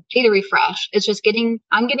unpaused the data refresh. It's just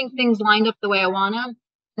I'm getting things lined up the way I want them.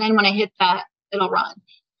 And then when I hit that, it'll run.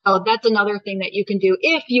 So that's another thing that you can do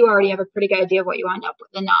if you already have a pretty good idea of what you end up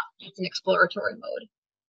with and not just an exploratory mode.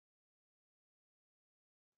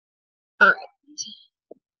 All right.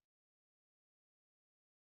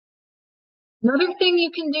 Another thing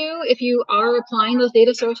you can do if you are applying those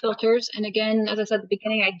data source filters, and again, as I said at the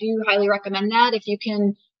beginning, I do highly recommend that if you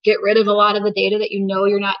can get rid of a lot of the data that you know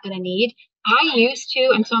you're not going to need. I used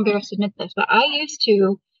to, I'm so embarrassed to admit this, but I used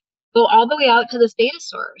to go all the way out to this data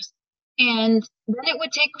source, and then it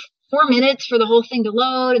would take 4 minutes for the whole thing to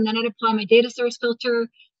load, and then I'd apply my data source filter.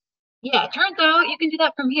 Yeah, it turns out you can do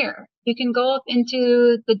that from here. You can go up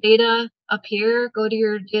into the data up here, go to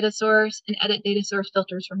your data source and edit data source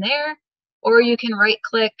filters from there. Or you can right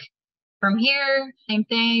click from here, same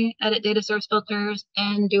thing, edit data source filters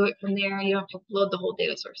and do it from there. And you don't have to load the whole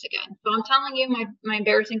data source again. So I'm telling you my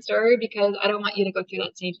embarrassing story because I don't want you to go through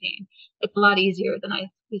that same thing. It's a lot easier than I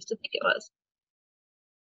used to think it was.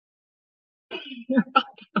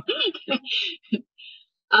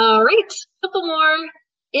 All right, a couple more.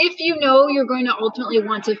 If you know you're going to ultimately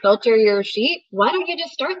want to filter your sheet, why don't you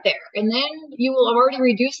just start there? And then you will already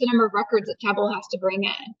reduce the number of records that Tableau has to bring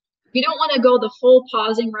in. If you don't want to go the full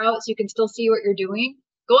pausing route so you can still see what you're doing,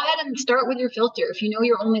 go ahead and start with your filter. If you know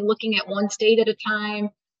you're only looking at one state at a time,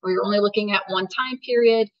 or you're only looking at one time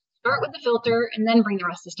period, start with the filter and then bring the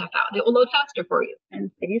rest of the stuff out. It will load faster for you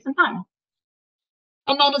and save you some time.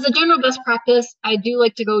 And then as a general best practice, I do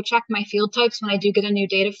like to go check my field types when I do get a new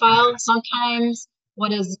data file. Sometimes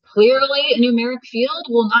what is clearly a numeric field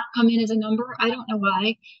will not come in as a number. I don't know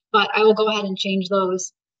why, but I will go ahead and change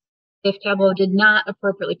those if Tableau did not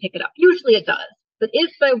appropriately pick it up. Usually it does, but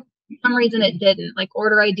if for some reason it didn't, like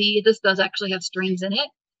order ID, this does actually have strings in it,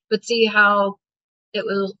 but see how it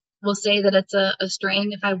will say that it's a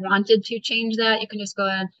string. If I wanted to change that, you can just go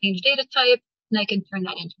ahead and change data type, and I can turn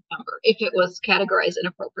that into a number if it was categorized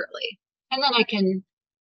inappropriately. And then I can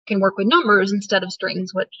work with numbers instead of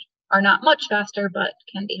strings, which are not much faster, but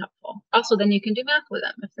can be helpful. Also, then you can do math with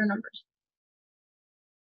them if they're numbers.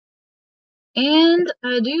 And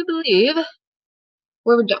I do believe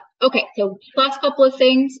we're done. Okay, so last couple of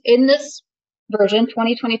things. In this version,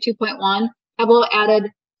 2022.1, Tableau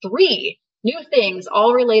added 3 new things,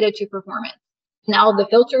 all related to performance. Now the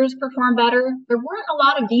filters perform better. There weren't a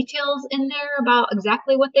lot of details in there about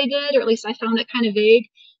exactly what they did, or at least I found it kind of vague.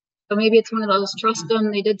 So maybe it's one of those trust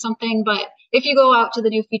them, they did something. But if you go out to the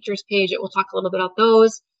new features page, it will talk a little bit about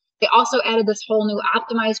those. They also added this whole new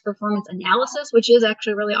optimized performance analysis, which is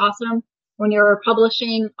actually really awesome. When you're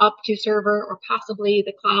publishing up to server or possibly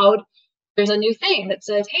the cloud, there's a new thing that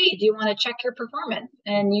says, hey, do you want to check your performance?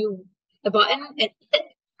 And the button, it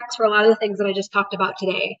checks for a lot of the things that I just talked about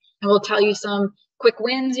today. And we'll tell you some quick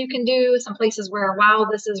wins you can do, some places where, wow,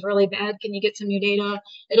 this is really bad. Can you get some new data?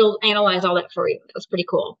 It'll analyze all that for you. That's pretty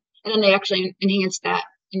cool. And then they actually enhanced that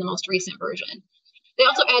in the most recent version. They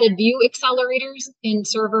also added view accelerators in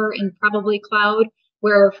server and probably cloud,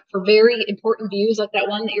 where for very important views, like that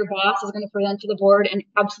one that your boss is going to present to the board and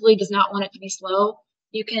absolutely does not want it to be slow,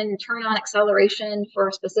 you can turn on acceleration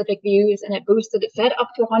for specific views, and it boosted, it said, up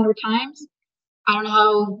to 100 times. I don't know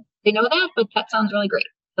how they know that, but that sounds really great.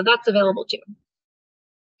 So that's available too.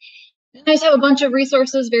 I just have a bunch of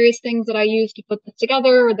resources, various things that I use to put this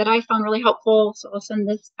together that I found really helpful. So I'll send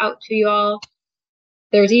this out to you all.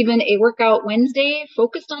 There's even a workout Wednesday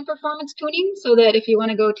focused on performance tuning, so that if you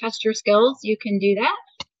want to go test your skills, you can do that.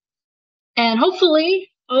 And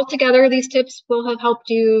hopefully, altogether, these tips will have helped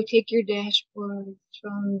you take your dashboard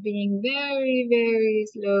from being very, very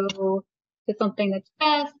slow to something that's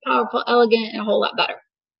fast, powerful, elegant, and a whole lot better.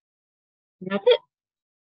 And that's it.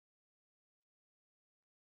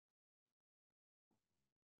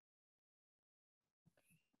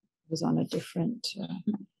 Was on a different.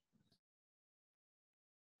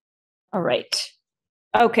 All right.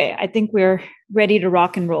 Okay, I think we're ready to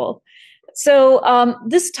rock and roll. So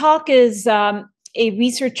this talk is a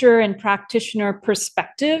researcher and practitioner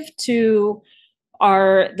perspective to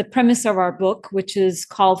the premise of our book, which is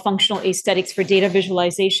called Functional Aesthetics for Data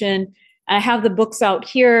Visualization. I have the books out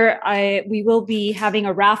here. We will be having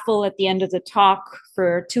a raffle at the end of the talk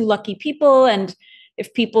for 2 lucky people. And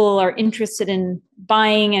if people are interested in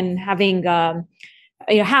buying and having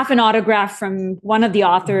half an autograph from one of the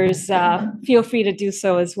authors, feel free to do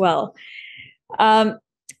so as well.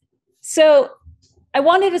 So I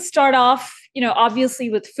wanted to start off, obviously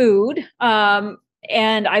with food.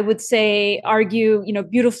 And I would argue,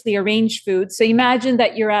 beautifully arranged food. So imagine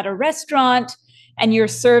that you're at a restaurant and you're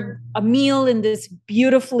served a meal in this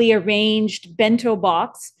beautifully arranged bento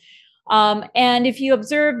box. And if you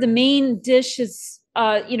observe, the main dish is,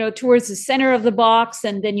 towards the center of the box,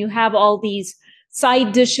 and then you have all these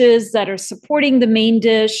side dishes that are supporting the main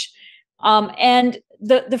dish. And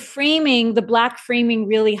the framing, the black framing,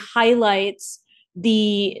 really highlights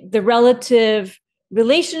the relative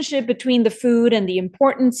relationship between the food and the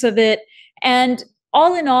importance of it. And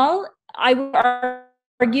all in all, I would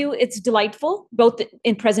argue it's delightful, both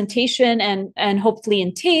in presentation and hopefully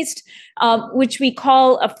in taste, which we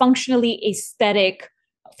call a functionally aesthetic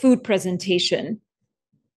food presentation.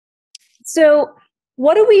 So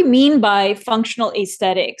what do we mean by functional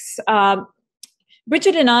aesthetics?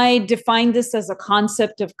 Bridget and I defined this as a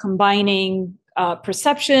concept of combining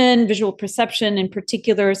perception, visual perception, in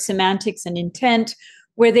particular semantics and intent,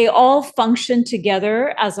 where they all function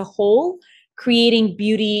together as a whole, creating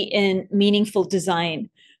beauty in meaningful design.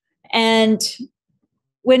 And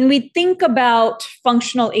when we think about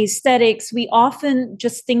functional aesthetics, we often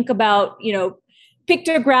just think about,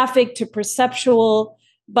 pictographic to perceptual,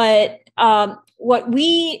 but what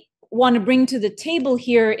we want to bring to the table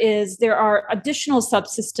here is there are additional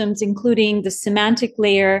subsystems, including the semantic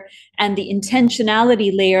layer and the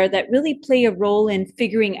intentionality layer, that really play a role in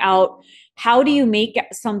figuring out how do you make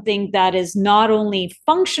something that is not only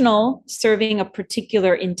functional, serving a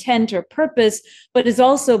particular intent or purpose, but is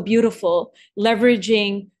also beautiful,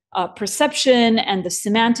 leveraging perception and the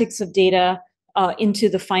semantics of data into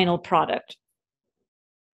the final product.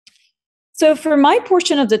 So for my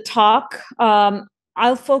portion of the talk,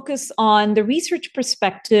 I'll focus on the research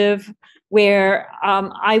perspective, where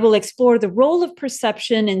I will explore the role of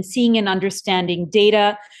perception in seeing and understanding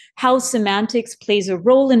data, how semantics plays a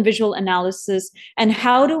role in visual analysis, and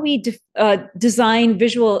how do we design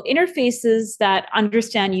visual interfaces that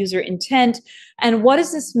understand user intent, and what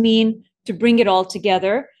does this mean to bring it all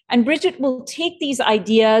together. And Bridget will take these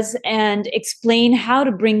ideas and explain how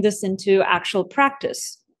to bring this into actual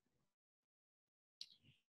practice.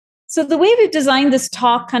 So the way we've designed this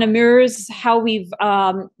talk kind of mirrors how we've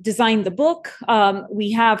designed the book.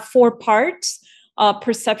 We have 4 parts.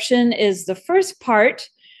 Perception is the first part.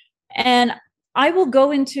 And I will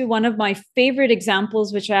go into one of my favorite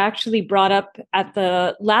examples, which I actually brought up at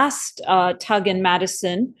the last TUG in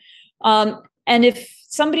Madison. And if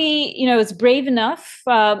somebody, is brave enough,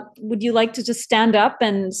 would you like to just stand up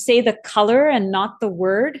and say the color and not the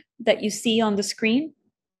word that you see on the screen?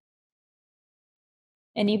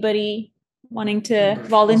 Anybody wanting to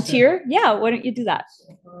volunteer? Yeah, why don't you do that?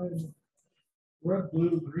 Red,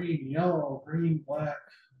 blue, green, yellow, green, black,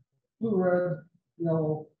 blue, red,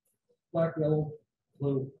 yellow, black, yellow,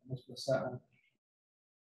 blue. Let's miss that one.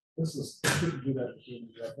 This is, I couldn't do that.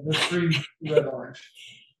 But this green, red, orange.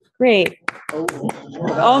 Great.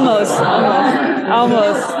 Almost.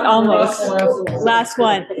 Last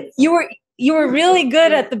one. You were really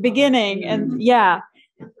good at the beginning, and yeah.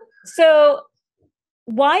 So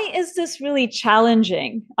why is this really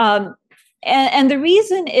challenging? And the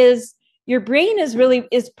reason is your brain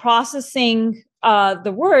is processing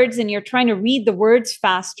the words, and you're trying to read the words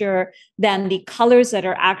faster than the colors that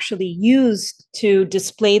are actually used to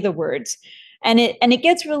display the words. And it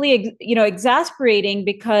gets really, exasperating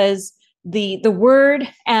because the word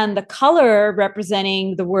and the color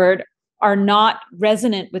representing the word are not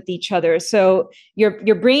resonant with each other. So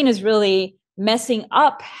your brain is really messing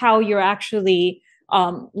up how you're actually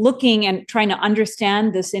looking and trying to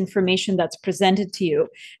understand this information that's presented to you.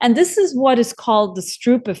 And this is what is called the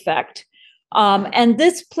Stroop effect. And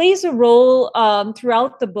this plays a role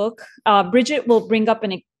throughout the book. Bridget will bring up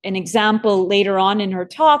an example later on in her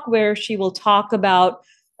talk where she will talk about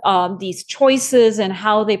these choices and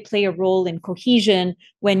how they play a role in cohesion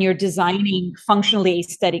when you're designing functionally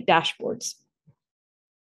aesthetic dashboards.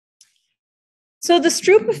 So the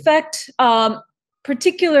Stroop effect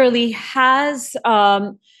particularly has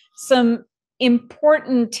some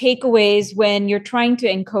important takeaways when you're trying to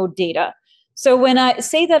encode data. So when I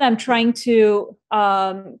say that I'm trying to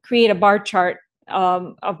create a bar chart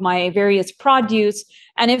of my various produce,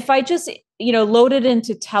 and if I just load it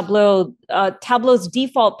into Tableau, Tableau's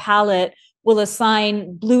default palette will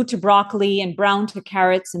assign blue to broccoli and brown to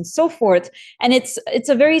carrots and so forth. And it's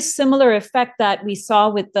a very similar effect that we saw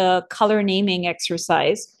with the color naming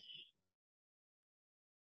exercise.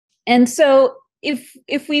 And so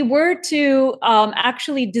if we were to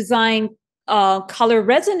actually design color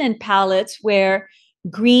resonant palettes where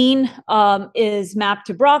green is mapped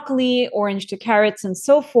to broccoli, orange to carrots, and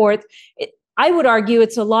so forth, I would argue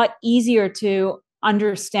it's a lot easier to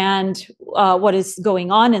understand what is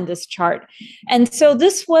going on in this chart. And so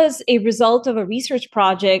this was a result of a research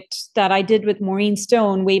project that I did with Maureen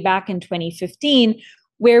Stone way back in 2015,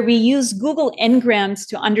 where we used Google Ngrams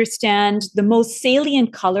to understand the most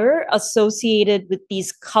salient color associated with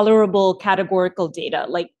these colorable categorical data,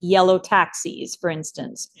 like yellow taxis, for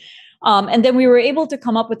instance. And then we were able to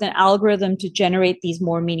come up with an algorithm to generate these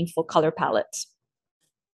more meaningful color palettes.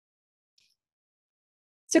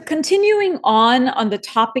 So continuing on the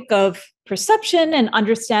topic of perception and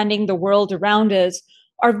understanding the world around us,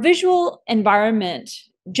 our visual environment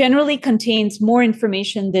generally contains more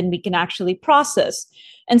information than we can actually process.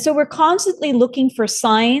 And so we're constantly looking for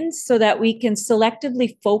signs so that we can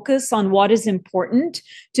selectively focus on what is important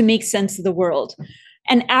to make sense of the world.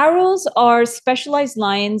 And arrows are specialized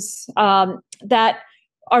lines that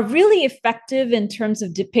are really effective in terms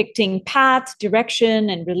of depicting path, direction,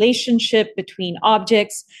 and relationship between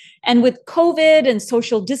objects. And with COVID and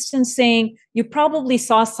social distancing, you probably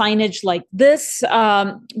saw signage like this,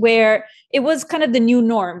 where it was kind of the new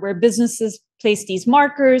norm, where businesses place these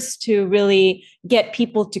markers to really get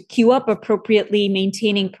people to queue up appropriately,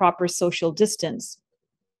 maintaining proper social distance.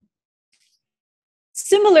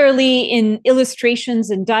 Similarly, in illustrations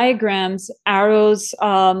and diagrams, arrows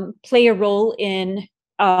play a role in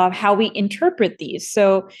how we interpret these.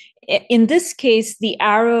 So in this case, the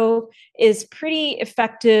arrow is pretty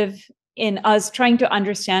effective in us trying to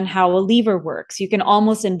understand how a lever works. You can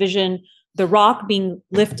almost envision the rock being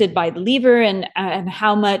lifted by the lever and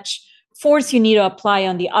how much force you need to apply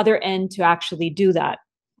on the other end to actually do that.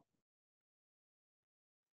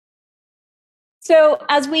 So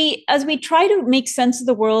as we try to make sense of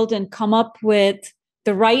the world and come up with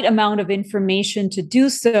the right amount of information to do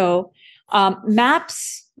so,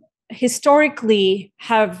 maps historically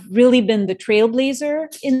have really been the trailblazer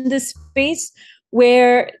in this space,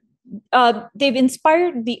 where they've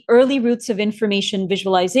inspired the early roots of information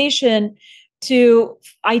visualization to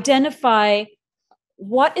identify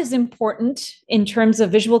what is important in terms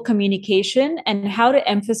of visual communication and how to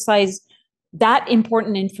emphasize that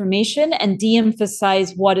important information and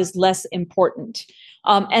de-emphasize what is less important.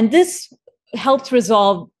 And this helps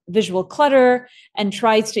resolve visual clutter and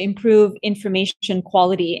tries to improve information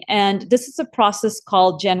quality. And this is a process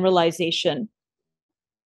called generalization.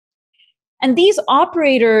 And these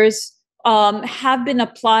operators have been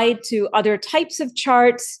applied to other types of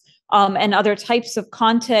charts and other types of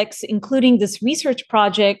contexts, including this research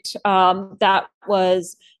project that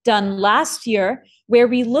was done last year, where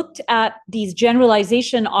we looked at these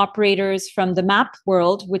generalization operators from the map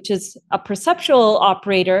world, which is a perceptual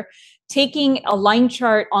operator, taking a line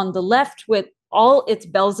chart on the left with all its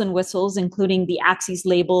bells and whistles, including the axes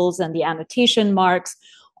labels and the annotation marks,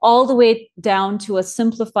 all the way down to a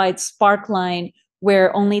simplified spark line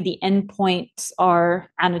where only the endpoints are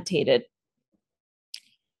annotated.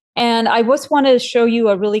 And I just want to show you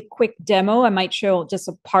a really quick demo. I might show just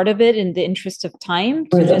a part of it in the interest of time.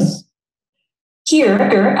 Here,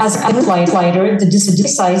 as a slider, the disk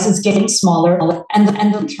size is getting smaller and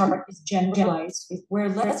the chart is generalized, where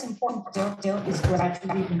less important detail is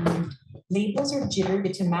gradually removed. Labels are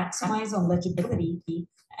jittered to maximize on legibility,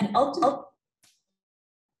 and ultimately,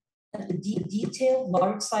 the detailed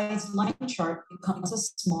large-size line chart becomes a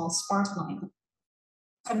small sparse line.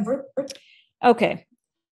 Okay,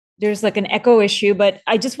 there's like an echo issue, but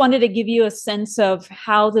I just wanted to give you a sense of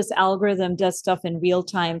how this algorithm does stuff in real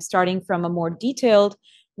time, starting from a more detailed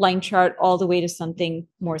line chart all the way to something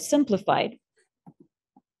more simplified.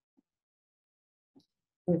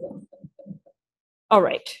 All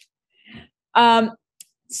right.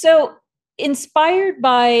 So inspired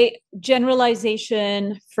by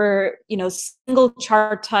generalization for, single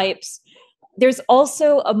chart types, there's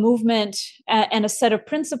also a movement and a set of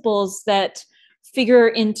principles that figure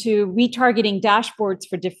into retargeting dashboards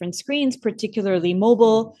for different screens, particularly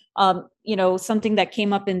mobile, something that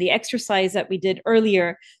came up in the exercise that we did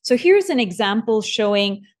earlier. So here's an example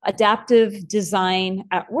showing adaptive design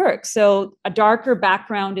at work. So a darker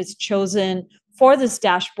background is chosen for this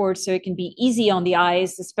dashboard so it can be easy on the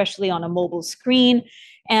eyes, especially on a mobile screen.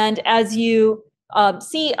 And as you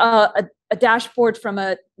see a dashboard from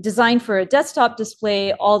a design for a desktop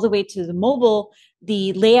display all the way to the mobile,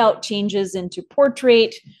 the layout changes into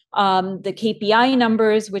portrait. The KPI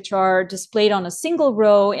numbers, which are displayed on a single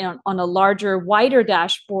row and on a larger, wider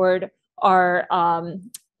dashboard, are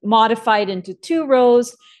modified into 2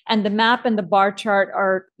 rows, and the map and the bar chart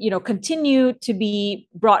are, continue to be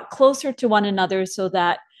brought closer to one another so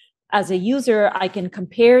that as a user, I can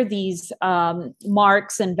compare these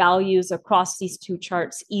marks and values across these 2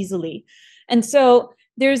 charts easily. And so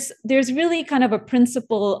there's really kind of a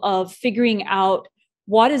principle of figuring out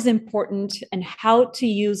what is important and how to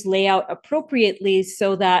use layout appropriately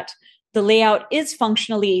so that the layout is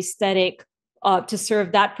functionally aesthetic to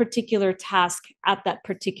serve that particular task at that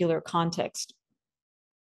particular context.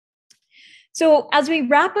 So as we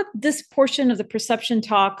wrap up this portion of the perception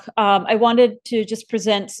talk, I wanted to just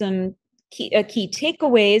present some key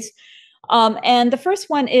takeaways. And the first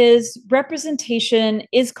one is representation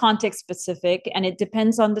is context specific, and it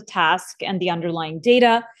depends on the task and the underlying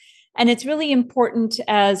data. And it's really important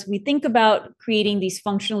as we think about creating these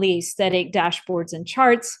functionally aesthetic dashboards and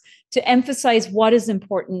charts to emphasize what is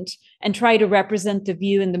important and try to represent the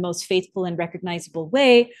view in the most faithful and recognizable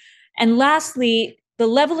way. And lastly, the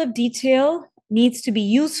level of detail needs to be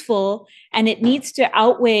useful, and it needs to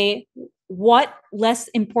outweigh what less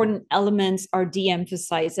important elements are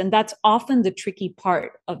de-emphasized. And that's often the tricky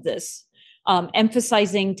part of this.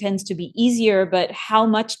 Emphasizing tends to be easier, but how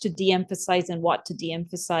much to de-emphasize and what to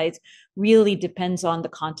de-emphasize really depends on the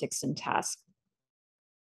context and task.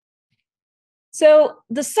 So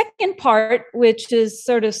the second part, which is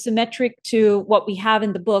sort of symmetric to what we have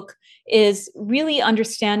in the book, is really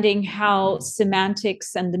understanding how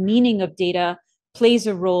semantics and the meaning of data plays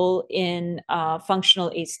a role in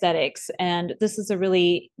functional aesthetics. And this is a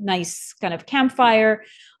really nice kind of campfire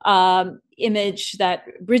image that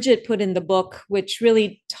Bridget put in the book, which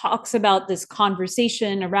really talks about this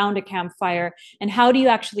conversation around a campfire and how do you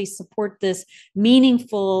actually support this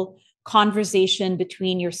meaningful conversation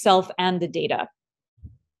between yourself and the data.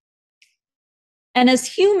 And as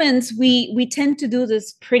humans, we tend to do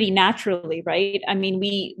this pretty naturally, right? I mean,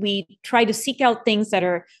 we try to seek out things that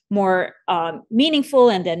are more meaningful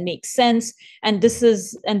and then make sense. And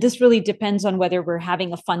this really depends on whether we're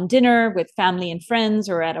having a fun dinner with family and friends,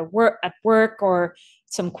 or at work, or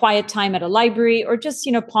some quiet time at a library, or just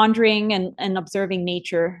pondering and observing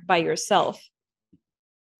nature by yourself.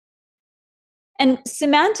 And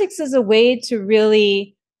semantics is a way to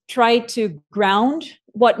really try to ground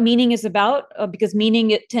what meaning is about, because meaning,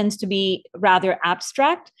 it tends to be rather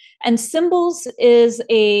abstract. And symbols is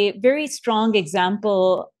a very strong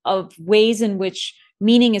example of ways in which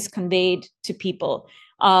meaning is conveyed to people.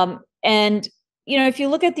 And if you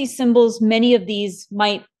look at these symbols, many of these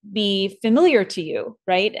might be familiar to you,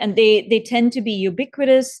 right? And they tend to be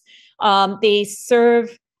ubiquitous. They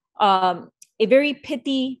serve a very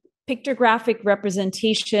pithy pictographic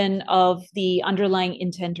representation of the underlying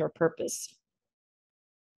intent or purpose.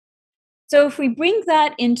 So if we bring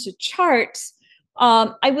that into charts,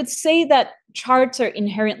 I would say that charts are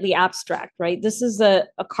inherently abstract, right? This is a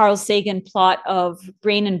Carl Sagan plot of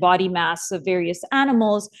brain and body mass of various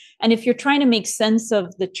animals. And if you're trying to make sense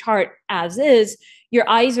of the chart as is, your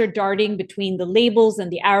eyes are darting between the labels and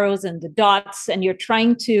the arrows and the dots, and you're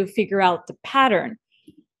trying to figure out the pattern.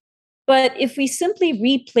 But if we simply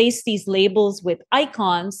replace these labels with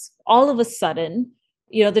icons, all of a sudden,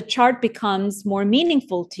 the chart becomes more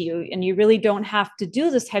meaningful to you, and you really don't have to do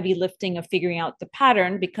this heavy lifting of figuring out the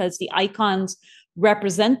pattern, because the icons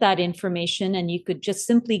represent that information, and you could just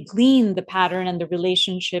simply glean the pattern and the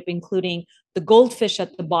relationship, including the goldfish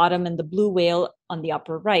at the bottom and the blue whale on the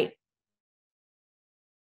upper right.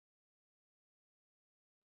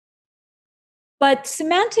 But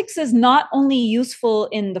semantics is not only useful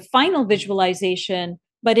in the final visualization,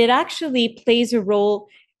 but it actually plays a role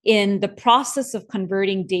in the process of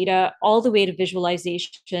converting data all the way to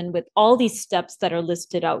visualization with all these steps that are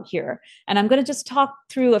listed out here. And I'm going to just talk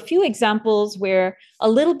through a few examples where a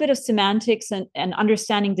little bit of semantics and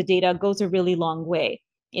understanding the data goes a really long way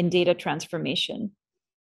in data transformation.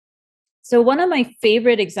 So one of my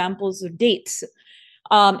favorite examples of dates,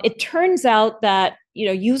 it turns out that,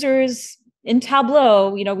 users in Tableau,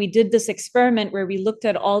 we did this experiment where we looked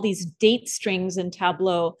at all these date strings in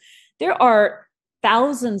Tableau. There are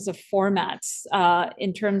thousands of formats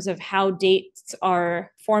in terms of how dates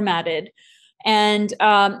are formatted. And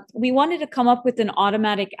we wanted to come up with an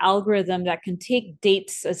automatic algorithm that can take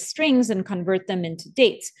dates as strings and convert them into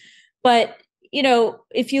dates. But,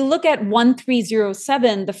 if you look at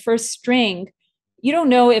 1307, the first string, you don't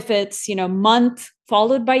know if it's, month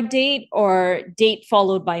followed by date or date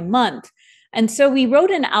followed by month. And so we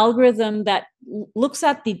wrote an algorithm that looks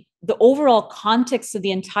at the overall context of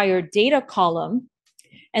the entire data column.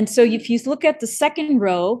 And so if you look at the second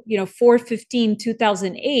row,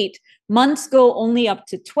 4/15/2008, months go only up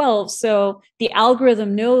to 12. So the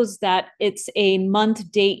algorithm knows that it's a month,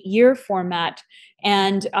 date, year format.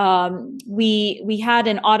 And we had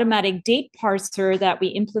an automatic date parser that we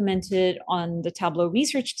implemented on the Tableau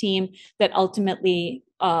research team that ultimately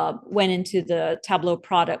went into the Tableau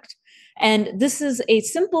product. And this is a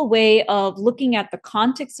simple way of looking at the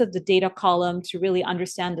context of the data column to really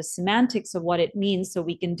understand the semantics of what it means so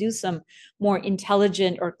we can do some more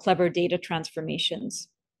intelligent or clever data transformations.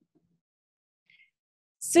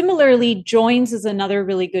 Similarly, joins is another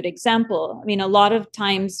really good example. I mean, a lot of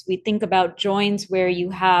times we think about joins where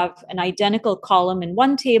you have an identical column in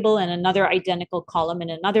one table and another identical column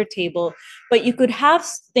in another table, but you could have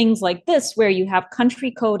things like this where you have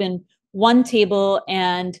country code in one table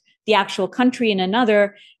and the actual country in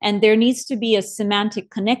another, and there needs to be a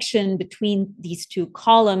semantic connection between these two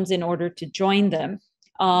columns in order to join them.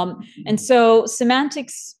 And so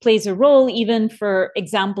semantics plays a role even for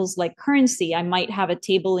examples like currency. I might have a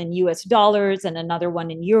table in US dollars and another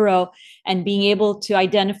one in euro, and being able to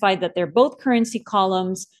identify that they're both currency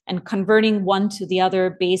columns and converting one to the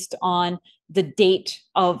other based on the date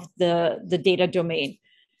of the data domain.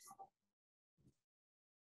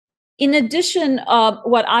 In addition,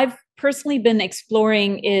 what I've personally been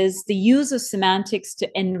exploring is the use of semantics to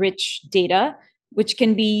enrich data, which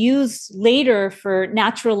can be used later for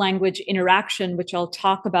natural language interaction, which I'll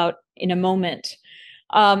talk about in a moment.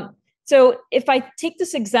 So if I take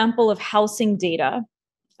this example of housing data,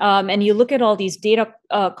 and you look at all these data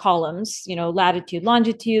columns, latitude,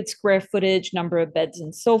 longitude, square footage, number of beds,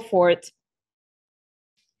 and so forth.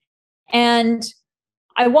 And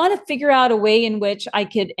I want to figure out a way in which I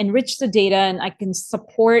could enrich the data and I can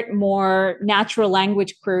support more natural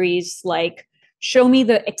language queries like show me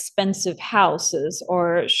the expensive houses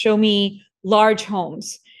or show me large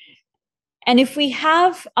homes. And if we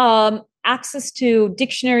have access to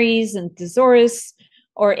dictionaries and thesaurus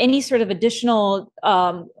or any sort of additional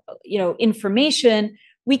information,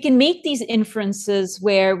 we can make these inferences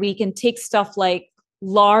where we can take stuff like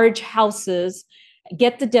large houses,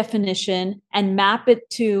 get the definition and map it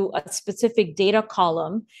to a specific data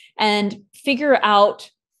column and figure out,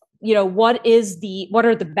 what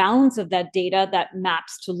are the bounds of that data that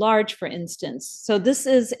maps to large, for instance. So this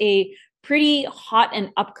is a pretty hot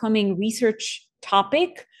and upcoming research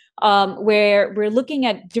topic where we're looking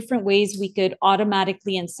at different ways we could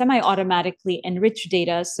automatically and semi-automatically enrich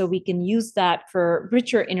data so we can use that for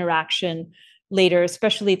richer interaction later,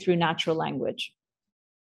 especially through natural language.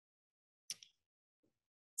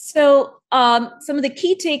 So some of the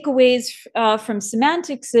key takeaways from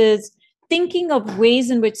semantics is thinking of ways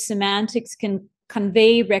in which semantics can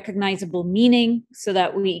convey recognizable meaning so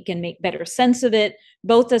that we can make better sense of it,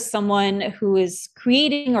 both as someone who is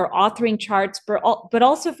creating or authoring charts, but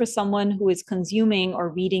also for someone who is consuming or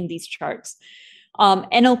reading these charts.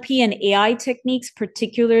 NLP and AI techniques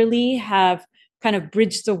particularly have kind of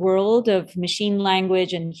bridged the world of machine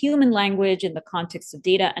language and human language in the context of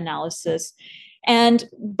data analysis. And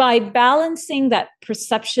by balancing that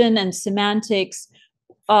perception and semantics,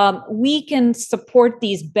 we can support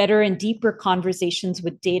these better and deeper conversations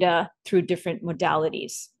with data through different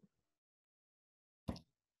modalities.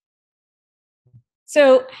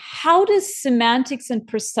 So how does semantics and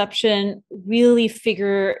perception really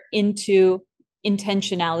figure into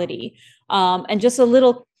intentionality? And just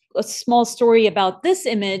a small story about this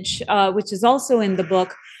image, which is also in the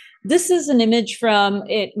book. This is an image from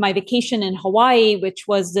my vacation in Hawaii, which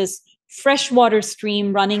was this freshwater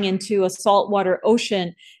stream running into a saltwater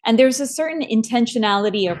ocean. And there's a certain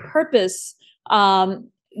intentionality or purpose for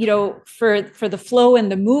the flow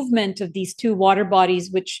and the movement of these two water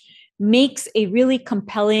bodies, which makes a really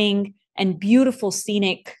compelling and beautiful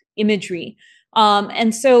scenic imagery.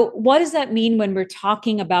 And so what does that mean when we're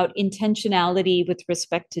talking about intentionality with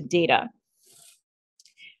respect to data?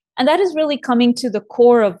 And that is really coming to the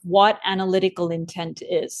core of what analytical intent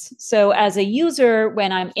is. So as a user,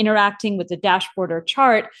 when I'm interacting with the dashboard or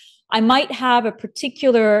chart, I might have a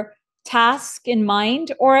particular task in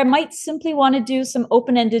mind, or I might simply want to do some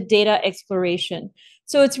open-ended data exploration.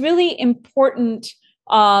 So it's really important,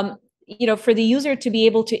 for the user to be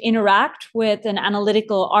able to interact with an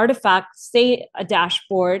analytical artifact, say a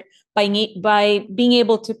dashboard, by being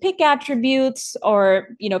able to pick attributes or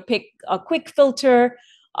pick a quick filter,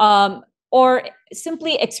 or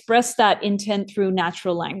simply express that intent through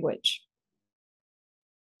natural language.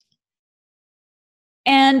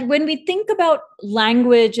 And when we think about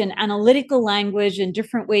language and analytical language and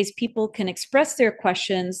different ways people can express their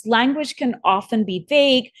questions, language can often be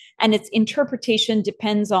vague, and its interpretation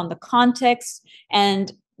depends on the context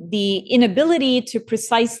and the inability to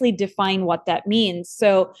precisely define what that means.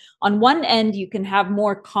 So on one end, you can have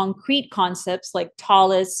more concrete concepts like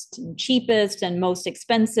tallest, and cheapest, and most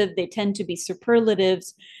expensive. They tend to be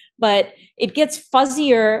superlatives. But it gets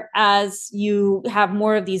fuzzier as you have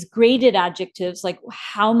more of these graded adjectives, like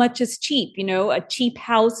how much is cheap? A cheap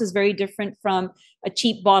house is very different from a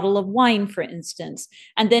cheap bottle of wine, for instance.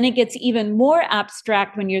 And then it gets even more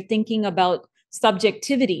abstract when you're thinking about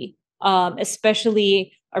subjectivity,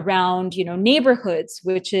 especially around neighborhoods,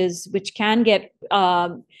 which can get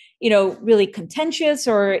really contentious,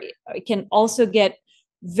 or it can also get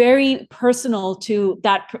very personal to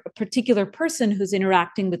that particular person who's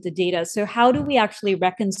interacting with the data. So how do we actually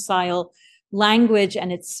reconcile language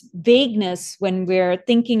and its vagueness when we're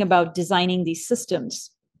thinking about designing these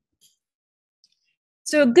systems?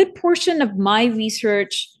 So a good portion of my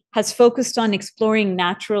research has focused on exploring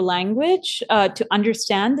natural language to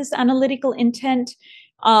understand this analytical intent,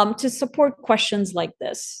 to support questions like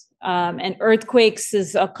this. And earthquakes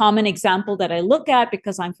is a common example that I look at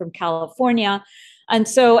because I'm from California. And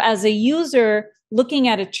so as a user looking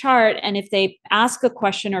at a chart, and if they ask a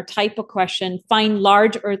question or type a question, find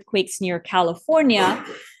large earthquakes near California,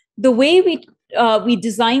 the way we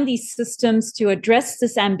design these systems to address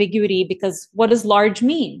this ambiguity, because what does large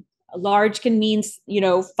mean? Large can mean,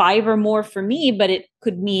 5 or more for me, but it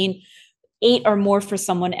could mean 8 or more for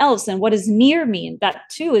someone else. And what does near mean? That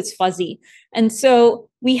too is fuzzy. And so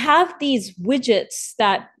we have these widgets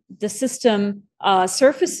that the system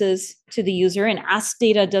surfaces to the user, and Ask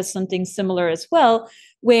Data does something similar as well,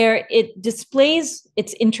 where it displays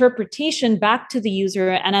its interpretation back to the user.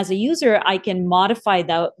 And as a user, I can modify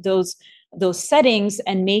those settings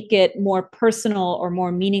and make it more personal or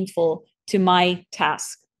more meaningful to my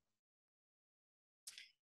task.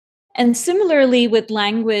 And similarly with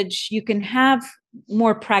language, you can have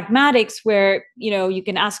more pragmatics where, you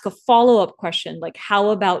can ask a follow-up question, like how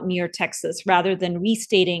about near Texas, rather than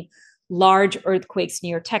restating large earthquakes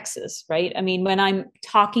near Texas, right? I mean, when I'm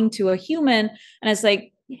talking to a human and it's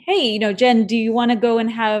like, hey, Jen, do you want to go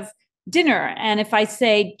and have dinner? And if I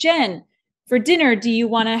say, Jen, for dinner, do you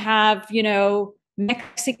want to have,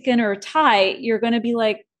 Mexican or Thai? You're going to be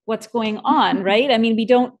like, what's going on, right? I mean, we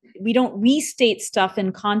don't restate stuff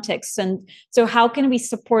in context. And so how can we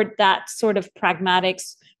support that sort of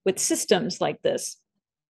pragmatics with systems like this?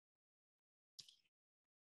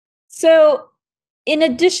 So in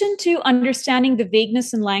addition to understanding the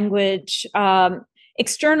vagueness in language,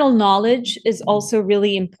 external knowledge is also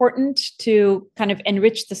really important to kind of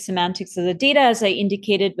enrich the semantics of the data, as I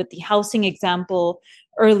indicated with the housing example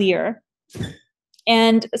earlier.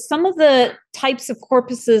 And some of the types of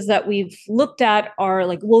corpuses that we've looked at are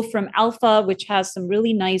like Wolfram Alpha, which has some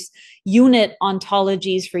really nice unit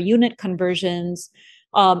ontologies for unit conversions,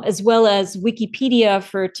 as well as Wikipedia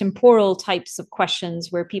for temporal types of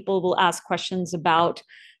questions, where people will ask questions about,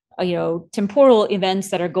 temporal events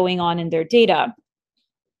that are going on in their data.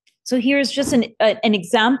 So here's just an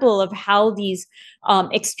example of how these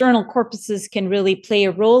external corpuses can really play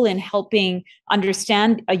a role in helping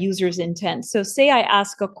understand a user's intent. So say I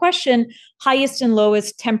ask a question, highest and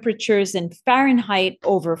lowest temperatures in Fahrenheit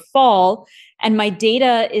over fall, and my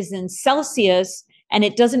data is in Celsius, and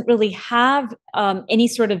it doesn't really have any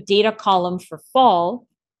sort of data column for fall.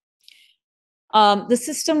 The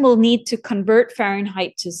system will need to convert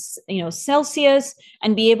Fahrenheit to Celsius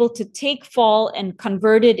and be able to take fall and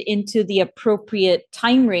convert it into the appropriate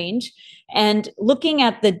time range. And looking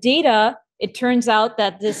at the data, it turns out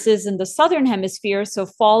that this is in the southern hemisphere. So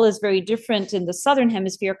fall is very different in the southern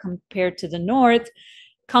hemisphere compared to the north.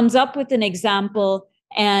 Comes up with an example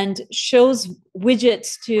and shows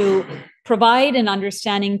widgets to provide an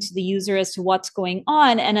understanding to the user as to what's going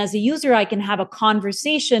on. And as a user, I can have a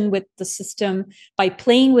conversation with the system by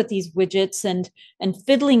playing with these widgets and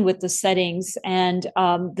fiddling with the settings, and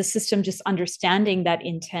the system just understanding that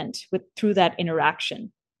intent through that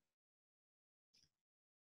interaction.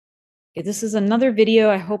 Okay, this is another video.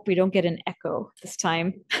 I hope we don't get an echo this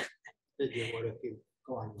time. What if you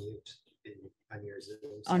go on mute on your Zoom?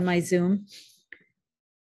 On my Zoom.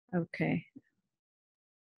 Okay.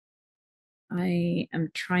 I am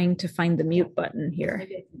trying to find the mute button here.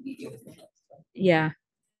 Yeah.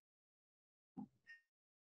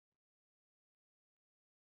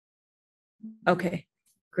 Okay,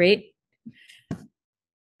 great.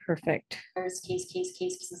 Perfect.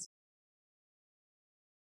 Case.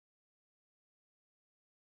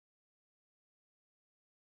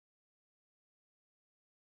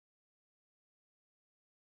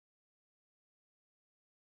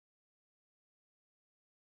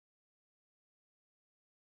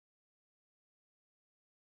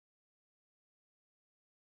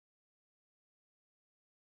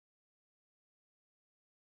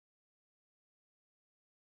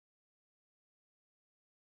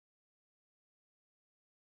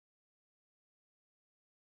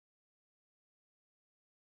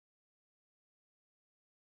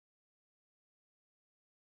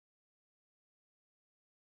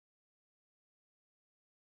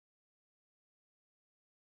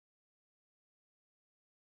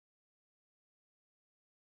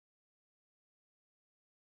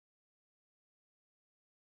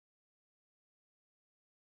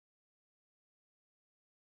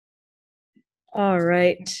 All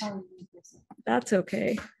right. That's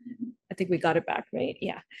okay. I think we got it back, right?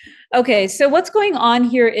 Yeah. Okay. So what's going on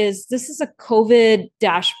here is this is a COVID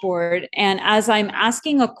dashboard. And as I'm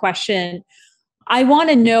asking a question, I want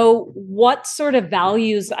to know what sort of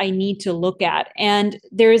values I need to look at. And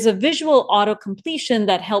there is a visual auto completion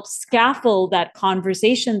that helps scaffold that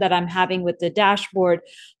conversation that I'm having with the dashboard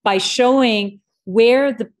by showing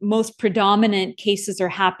where the most predominant cases are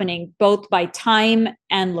happening, both by time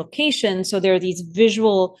and location. So there are these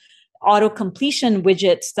visual auto completion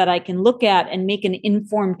widgets that I can look at and make an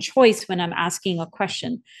informed choice when I'm asking a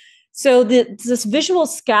question. So this visual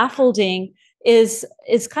scaffolding is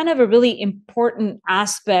kind of a really important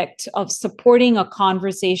aspect of supporting a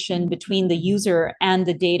conversation between the user and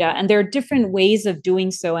the data. And there are different ways of doing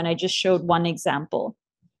so. And I just showed one example.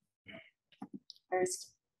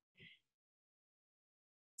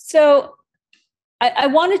 So I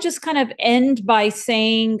want to just kind of end by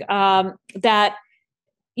saying that,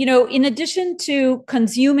 you know, in addition to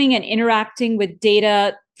consuming and interacting with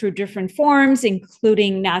data through different forms,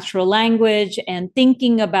 including natural language and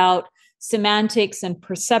thinking about semantics and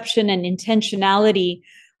perception and intentionality,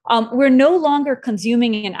 we're no longer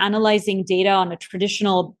consuming and analyzing data on a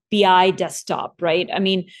traditional BI desktop, right? I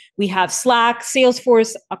mean, we have Slack.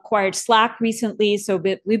 Salesforce acquired Slack recently. So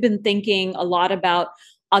we've been thinking a lot about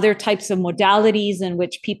other types of modalities in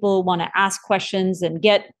which people want to ask questions and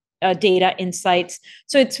get data insights.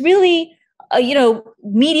 So it's really,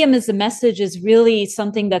 medium as a message is really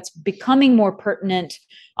something that's becoming more pertinent,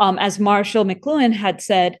 as Marshall McLuhan had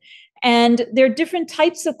said. And there are different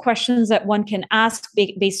types of questions that one can ask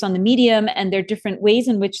based on the medium, and there are different ways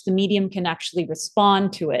in which the medium can actually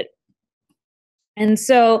respond to it. And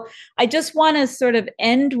so I just want to sort of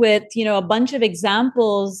end with, a bunch of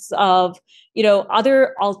examples of,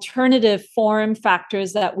 other alternative form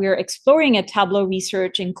factors that we're exploring at Tableau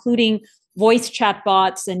Research, including voice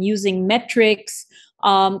chatbots and using metrics,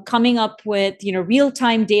 coming up with,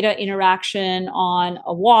 real-time data interaction on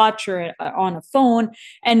a watch or on a phone,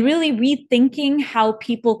 and really rethinking how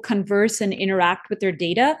people converse and interact with their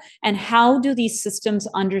data, and how do these systems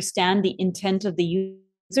understand the intent of the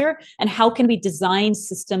user, and how can we design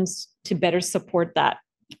systems to better support that.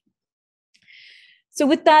 So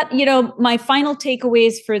with that, my final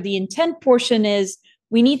takeaways for the intent portion is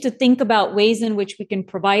we need to think about ways in which we can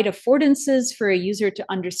provide affordances for a user to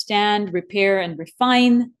understand, repair, and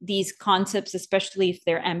refine these concepts, especially if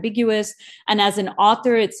they're ambiguous. And as an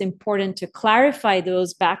author, it's important to clarify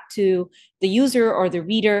those back to the user or the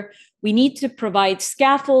reader. We need to provide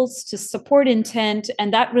scaffolds to support intent,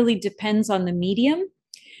 and that really depends on the medium.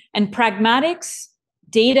 And pragmatics,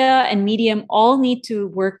 data, and medium all need to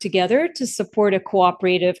work together to support a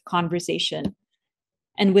cooperative conversation.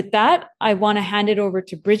 And with that, I want to hand it over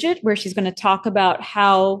to Bridget, where she's going to talk about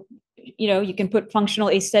how, you can put functional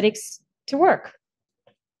aesthetics to work.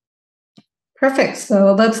 Perfect.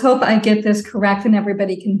 So let's hope I get this correct and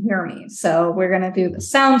everybody can hear me. So we're going to do the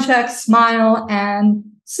sound check, smile, and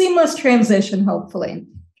seamless transition, hopefully.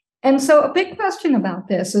 And so a big question about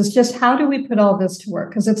this is just how do we put all this to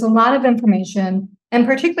work? Because it's a lot of information, and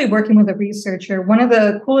particularly working with a researcher, one of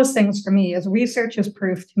the coolest things for me is research is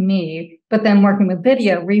proof to me, but then working with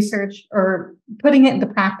video research or putting it into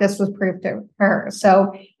practice was proof to her.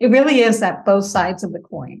 So it really is that both sides of the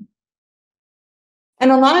coin.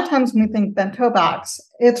 And a lot of times when we think bento box,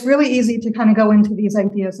 it's really easy to kind of go into these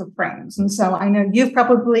ideas of frames. And so I know you've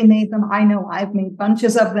probably made them. I know I've made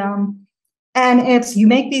bunches of them. And it's, you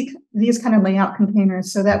make these kind of layout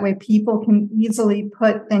containers so that way people can easily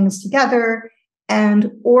put things together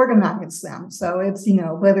and organize them. So it's, you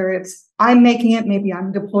know, whether it's I'm making it, maybe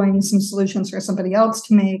I'm deploying some solutions for somebody else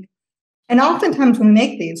to make. And oftentimes when we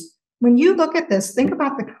make these, when you look at this, think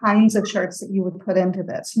about the kinds of charts that you would put into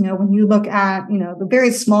this. You know, when you look at, you know, the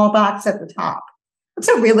very small box at the top, it's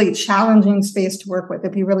a really challenging space to work with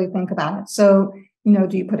if you really think about it. So, you know,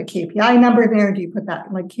 do you put a KPI number there? Do you put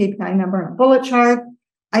that like KPI number in a bullet chart?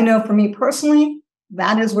 I know for me personally,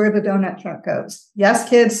 that is where the donut chart goes. Yes,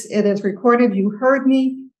 kids, it is recorded. You heard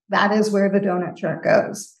me. That is where the donut chart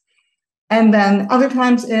goes. And then other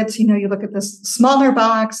times it's, you know, you look at this smaller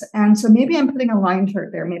box. And so maybe I'm putting a line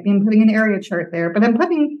chart there. Maybe I'm putting an area chart there, but I'm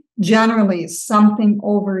putting generally something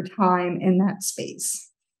over time in that space.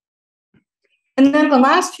 And then the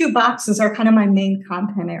last two boxes are kind of my main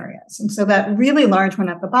content areas. And so that really large one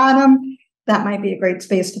at the bottom, that might be a great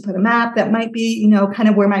space to put a map. That might be, you know, kind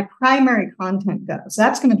of where my primary content goes.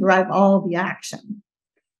 That's going to drive all the action.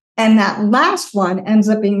 And that last one ends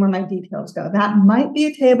up being where my details go. That might be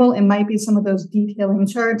a table. It might be some of those detailing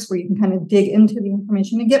charts where you can kind of dig into the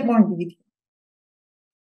information and get more detail.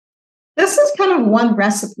 This is kind of one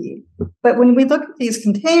recipe. But when we look at these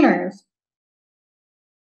containers,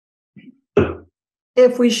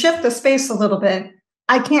 if we shift the space a little bit,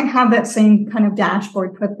 I can't have that same kind of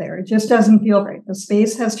dashboard put there. It just doesn't feel right. The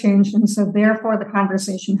space has changed, and so therefore the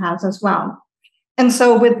conversation has as well. And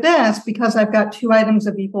so with this, because I've got two items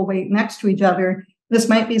of equal weight next to each other, this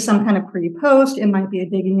might be some kind of pre-post. It might be a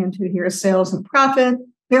digging into here's sales and profit.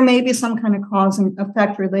 There may be some kind of cause and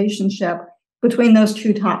effect relationship between those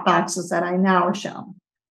two top boxes that I now show.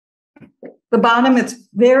 The bottom, it's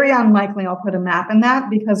very unlikely I'll put a map in that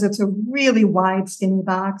because it's a really wide, skinny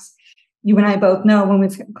box. You and I both know when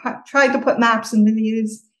we've tried to put maps into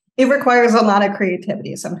these, it requires a lot of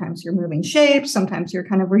creativity. Sometimes you're moving shapes, sometimes you're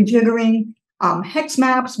kind of rejiggering hex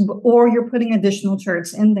maps, or you're putting additional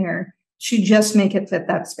charts in there to just make it fit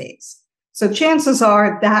that space. So chances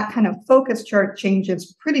are that kind of focus chart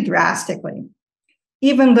changes pretty drastically,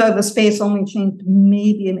 even though the space only changed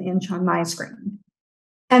maybe an inch on my screen.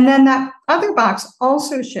 And then that other box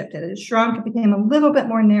also shifted. It shrunk, it became a little bit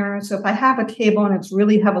more narrow. So if I have a table and it's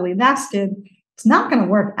really heavily nested, it's not going to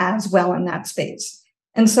work as well in that space.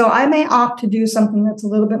 And so I may opt to do something that's a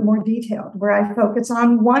little bit more detailed, where I focus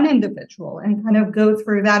on one individual and kind of go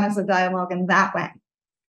through that as a dialogue in that way.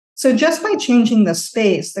 So just by changing the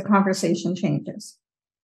space, the conversation changes.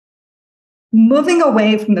 Moving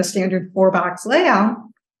away from the standard 4-box layout,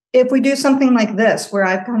 if we do something like this, where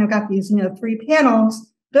I've kind of got these, you know, 3 panels,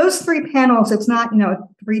 those 3 panels, it's not, you know,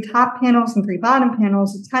 3 top panels and 3 bottom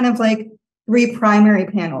panels. It's kind of like 3 primary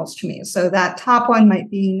panels to me. So that top one might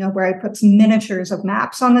be, you know, where I put some miniatures of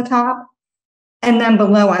maps on the top. And then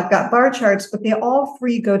below I've got bar charts, but they all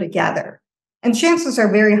 3 go together. And chances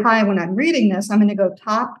are very high when I'm reading this, I'm going to go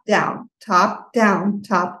top, down,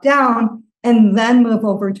 and then move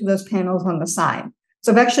over to those panels on the side.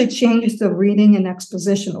 So I've actually changed the reading and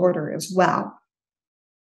exposition order as well.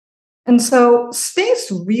 And so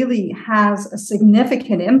space really has a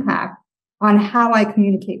significant impact on how I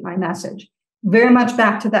communicate my message. Very much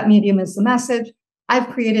back to that medium is the message. I've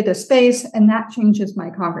created a space and that changes my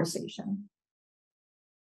conversation.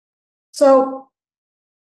 So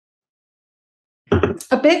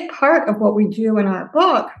a big part of what we do in our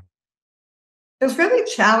book is really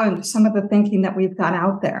challenge some of the thinking that we've got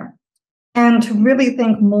out there and to really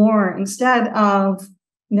think more instead of,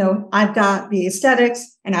 you know, I've got the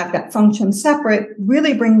aesthetics and I've got function separate,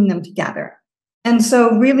 really bringing them together. And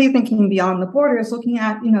so really thinking beyond the borders, looking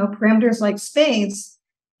at, you know, parameters like space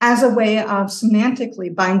as a way of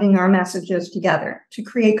semantically binding our messages together to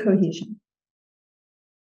create cohesion.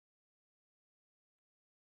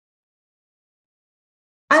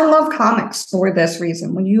 I love comics for this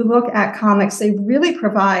reason. When you look at comics, they really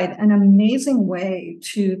provide an amazing way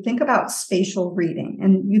to think about spatial reading.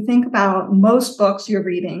 And you think about most books you're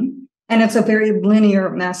reading, and it's a very linear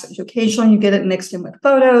message. Occasionally you get it mixed in with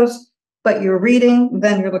photos, but you're reading,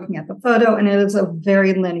 then you're looking at the photo, and it is a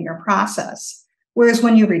very linear process. Whereas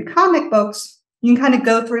when you read comic books, you can kind of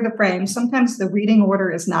go through the frames. Sometimes the reading order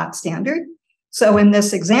is not standard. So in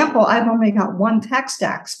this example, I've only got one text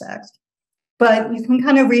aspect, but you can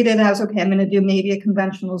kind of read it as, okay, I'm going to do maybe a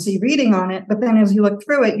conventional Z reading on it. But then as you look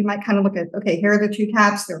through it, you might kind of look at, okay, here are the two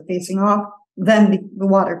caps, they're facing off, then the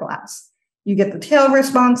water glass. You get the tail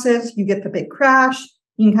responses, you get the big crash,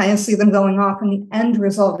 you can kind of see them going off, and the end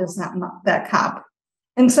result is that cup.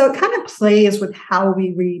 And so it kind of plays with how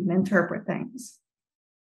we read and interpret things.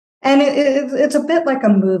 And it's a bit like a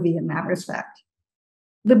movie in that respect.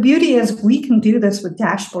 The beauty is we can do this with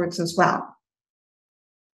dashboards as well.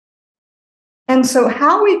 And so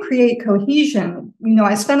how we create cohesion,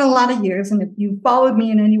 I spent a lot of years, and if you followed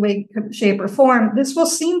me in any way, shape, or form, this will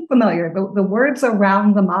seem familiar. The words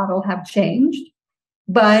around the model have changed,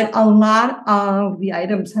 but a lot of the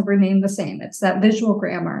items have remained the same. It's that visual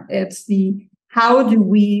grammar. It's the how do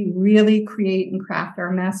we really create and craft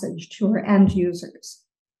our message to our end users.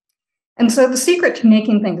 And so the secret to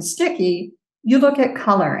making things sticky, you look at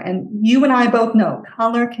color, and you and I both know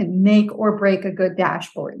color can make or break a good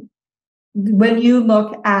dashboard. When you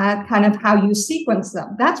look at kind of how you sequence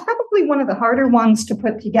them, that's probably one of the harder ones to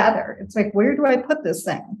put together. It's like, where do I put this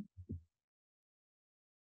thing?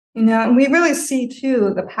 And we really see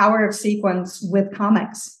too the power of sequence with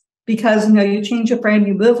comics, because you change a frame,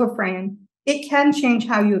 you move a frame, it can change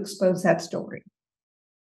how you expose that story.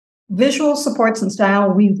 Visual supports and style,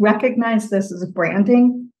 we recognize this as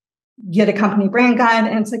branding. Get a company brand guide,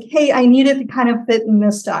 and it's like, hey, I need it to kind of fit in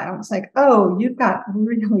this style. It's like, oh, you've got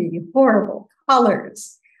really horrible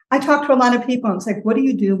colors. I talk to a lot of people, and it's like, what do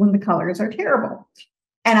you do when the colors are terrible?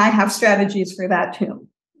 And I have strategies for that too.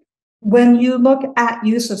 When you look at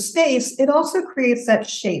use of space, it also creates that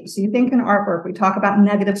shape. So you think in artwork, we talk about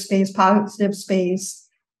negative space, positive space,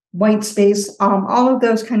 white space, all of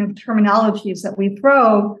those kind of terminologies that we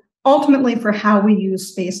throw ultimately for how we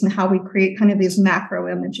use space and how we create kind of these macro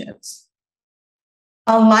images.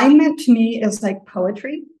 Alignment to me is like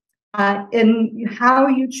poetry. In how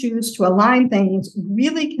you choose to align things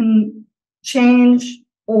really can change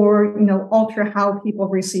or alter how people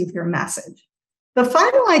receive your message. The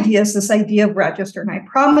final idea is this idea of register, and I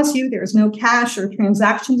promise you there's no cash or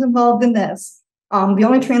transactions involved in this. The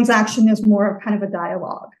only transaction is more of kind of a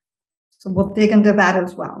dialogue. So we'll dig into that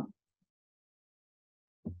as well.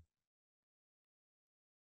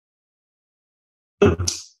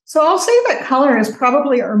 So I'll say that color is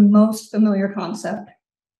probably our most familiar concept.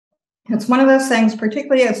 It's one of those things,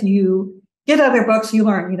 particularly as you get other books, you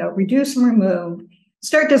learn, reduce and remove,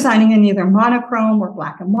 start designing in either monochrome or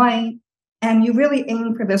black and white, and you really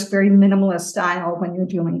aim for this very minimalist style when you're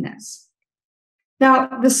doing this. Now,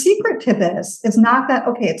 the secret to this is not that,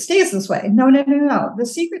 okay, it stays this way. No. The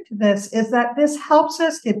secret to this is that this helps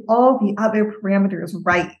us get all the other parameters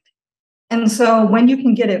right. And so when you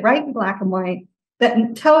can get it right in black and white,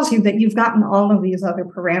 that tells you that you've gotten all of these other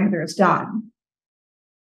parameters done.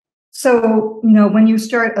 So, when you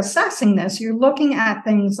start assessing this, you're looking at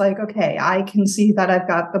things like, okay, I can see that I've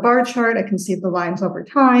got the bar chart. I can see the lines over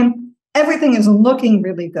time. Everything is looking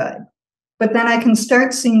really good. But then I can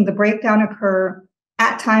start seeing the breakdown occur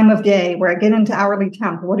at time of day where I get into hourly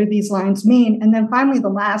temp. What do these lines mean? And then finally, the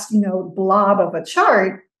last, blob of a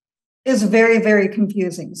chart is very, very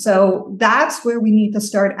confusing. So that's where we need to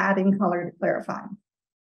start adding color to clarify.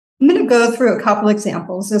 I'm going to go through a couple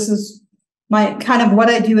examples. This is my kind of what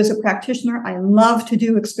I do as a practitioner. I love to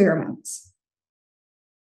do experiments.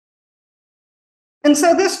 And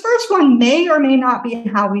so this first one may or may not be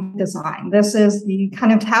how we design. This is the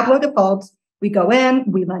kind of Tableau defaults. We go in,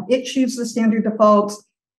 we let it choose the standard defaults,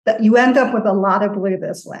 that you end up with a lot of blue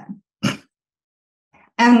this way.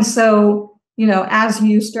 And so as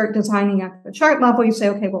you start designing at the chart level, you say,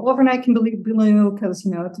 okay, well, overnight can be blue because,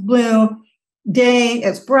 it's blue. Day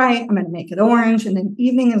is bright. I'm going to make it orange. And then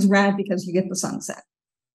evening is red because you get the sunset.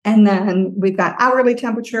 And then we've got hourly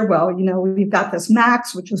temperature. Well, we've got this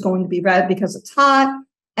max, which is going to be red because it's hot.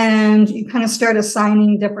 And you kind of start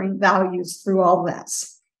assigning different values through all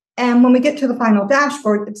this. And when we get to the final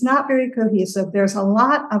dashboard, it's not very cohesive. There's a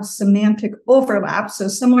lot of semantic overlap. So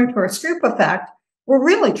similar to our Stroop effect, we're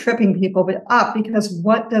really tripping people up because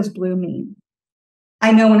what does blue mean?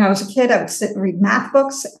 I know when I was a kid, I would sit and read math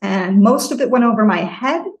books, and most of it went over my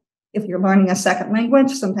head. If you're learning a second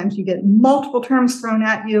language, sometimes you get multiple terms thrown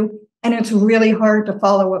at you, and it's really hard to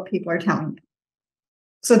follow what people are telling you.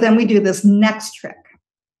 So then we do this next trick,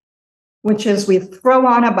 which is we throw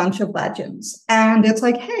on a bunch of legends. And it's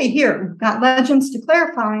like, hey, here, we've got legends to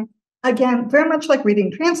clarify. Again, very much like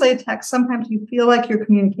reading translated text, sometimes you feel like you're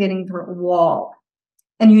communicating through a wall.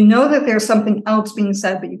 And you know that there's something else being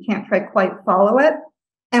said, but you can't quite follow it.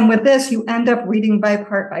 And with this, you end up reading by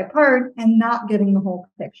part and not getting the whole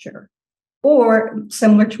picture. Or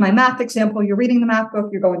similar to my math example, you're reading the math book,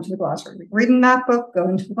 you're going to the glossary. You're reading the math book,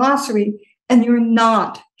 going to the glossary, and you're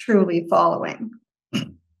not truly following.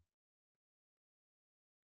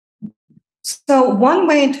 So one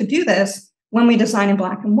way to do this, when we design in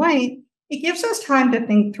black and white, it gives us time to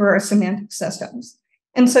think through our semantic systems.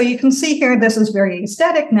 And so you can see here, this is very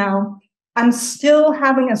aesthetic now. I'm still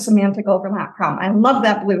having a semantic overlap problem. I love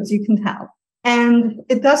that blue, as you can tell. And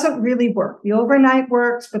it doesn't really work. The overnight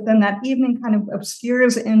works, but then that evening kind of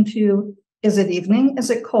obscures into, is it evening? Is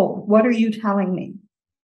it cold? What are you telling me?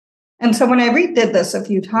 And so when I redid this a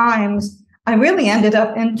few times, I really ended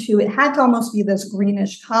up into, it had to almost be this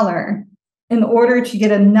greenish color in order to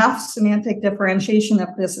get enough semantic differentiation of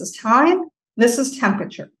this is time, this is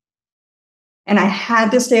temperature. And I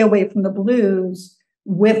had to stay away from the blues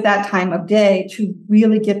with that time of day to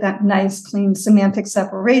really get that nice, clean semantic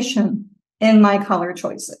separation in my color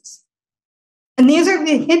choices. And these are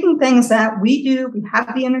the hidden things that we do. We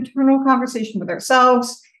have the internal conversation with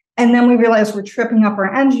ourselves, and then we realize we're tripping up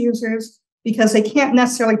our end users because they can't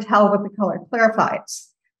necessarily tell what the color clarifies.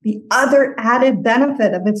 The other added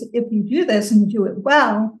benefit of it is if you do this and you do it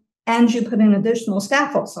well, and you put in additional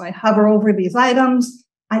scaffolds. So I hover over these items,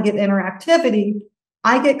 I get interactivity,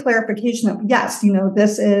 I get clarification of, yes,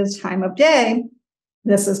 this is time of day,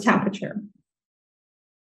 this is temperature.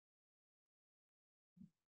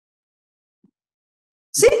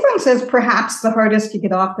 Sequence is perhaps the hardest to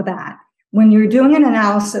get off the bat. When you're doing an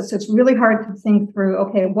analysis, it's really hard to think through,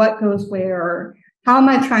 okay, what goes where, or how am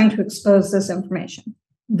I trying to expose this information?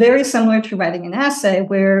 Very similar to writing an essay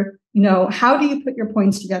where, how do you put your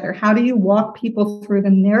points together? How do you walk people through the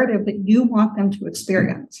narrative that you want them to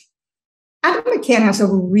experience? Adam McCann has a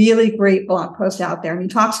really great blog post out there, and he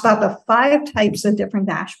talks about the 5 types of different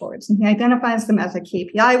dashboards, and he identifies them as a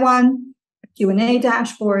KPI one, a Q&A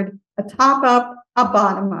dashboard, a top-up, a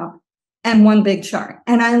bottom-up, and one big chart.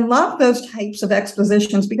 And I love those types of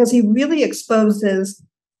expositions because he really exposes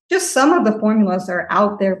just some of the formulas that are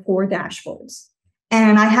out there for dashboards.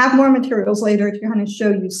 And I have more materials later to kind of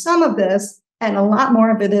show you some of this, and a lot more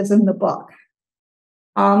of it is in the book.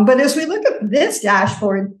 But as we look at this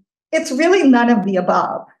dashboard, it's really none of the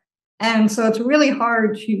above. And so it's really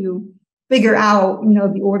hard to figure out,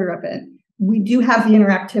 the order of it. We do have the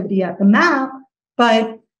interactivity at the map,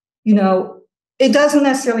 but, it doesn't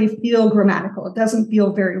necessarily feel grammatical. It doesn't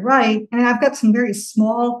feel very right. And I've got some very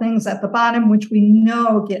small things at the bottom, which we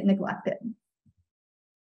know get neglected.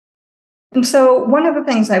 And so one of the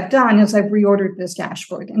things I've done is I've reordered this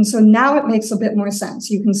dashboard. And so now it makes a bit more sense.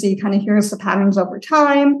 You can see kind of here's the patterns over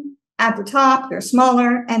time. At the top, they're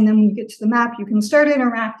smaller. And then when you get to the map, you can start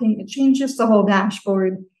interacting. It changes the whole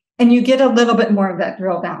dashboard. And you get a little bit more of that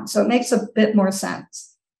drill down. So it makes a bit more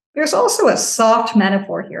sense. There's also a soft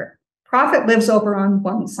metaphor here. Profit lives over on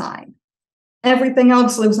one side. Everything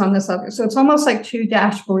else lives on this other. So it's almost like 2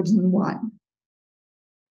 dashboards in one.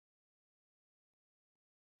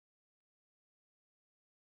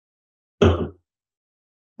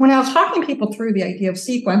 When I was talking people through the idea of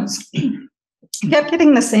sequence, I kept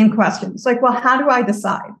getting the same questions. Like, well, how do I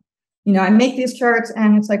decide? I make these charts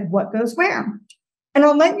and it's like, what goes where? And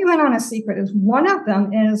I'll let you in on a secret is one of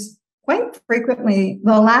them is quite frequently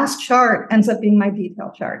the last chart ends up being my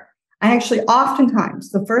detail chart. I actually oftentimes,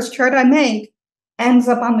 the first chart I make ends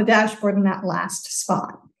up on the dashboard in that last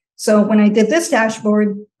spot. So when I did this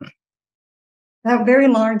dashboard, that very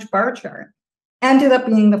large bar chart ended up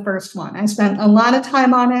being the first one. I spent a lot of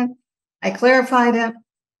time on it. I clarified it.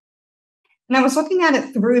 And I was looking at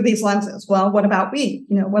it through these lenses. Well, what about we?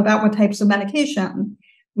 What about what types of medication?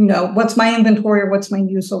 What's my inventory or what's my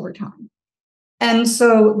use over time? And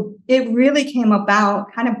so it really came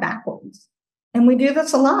about kind of backwards. And we do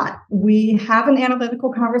this a lot. We have an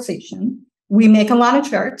analytical conversation. We make a lot of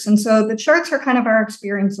charts. And so the charts are kind of our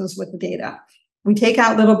experiences with the data. We take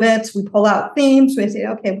out little bits, we pull out themes, we say,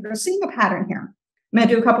 okay, we're seeing a pattern here. I'm going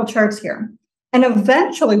to do a couple charts here. And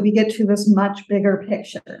eventually we get to this much bigger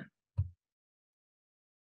picture.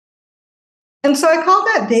 And so I call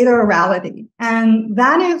that data orality. And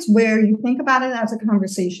that is where you think about it as a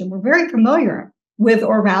conversation. We're very familiar with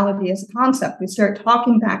orality as a concept. We start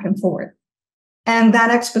talking back and forth. And that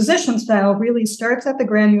exposition style really starts at the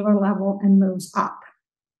granular level and moves up.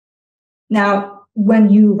 Now, when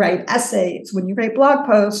you write essays, when you write blog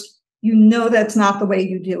posts, that's not the way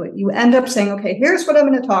you do it. You end up saying, okay, here's what I'm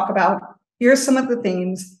going to talk about. Here's some of the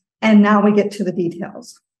themes. And now we get to the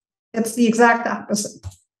details. It's the exact opposite.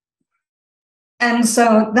 And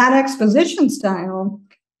so that exposition style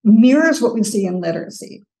mirrors what we see in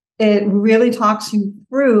literacy. It really talks you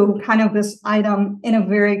through kind of this item in a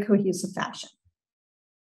very cohesive fashion.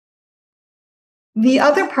 The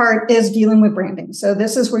other part is dealing with branding. So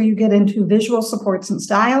this is where you get into visual supports and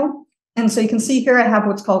style. And so you can see here I have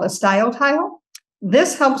what's called a style tile.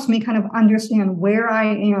 This helps me kind of understand where I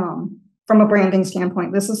am from a branding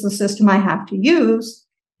standpoint. This is the system I have to use.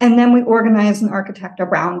 And then we organize and architect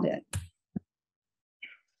around it.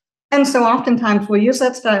 And so oftentimes we'll use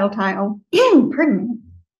that style tile, pardon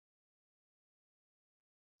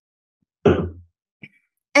me,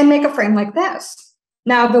 and make a frame like this.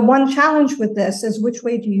 Now, the one challenge with this is which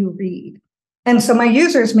way do you read? And so my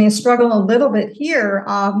users may struggle a little bit here.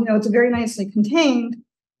 It's very nicely contained,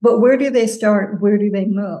 but where do they start? Where do they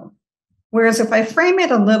move? Whereas if I frame it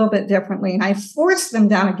a little bit differently and I force them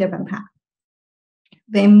down a given path,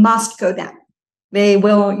 they must go down. They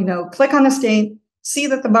will, click on a state, see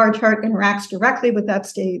that the bar chart interacts directly with that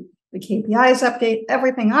state, the KPIs update,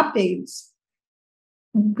 everything updates.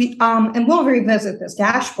 And we'll revisit this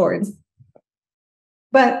dashboard.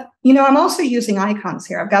 But, I'm also using icons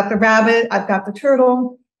here. I've got the rabbit, I've got the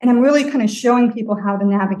turtle, and I'm really kind of showing people how to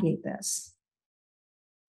navigate this.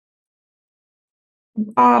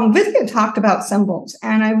 Vidya talked about symbols,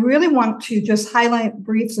 and I really want to just highlight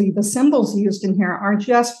briefly the symbols used in here are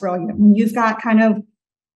just brilliant. When you've got kind of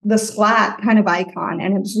the splat kind of icon,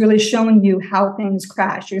 and it's really showing you how things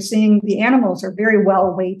crash. You're seeing the animals are very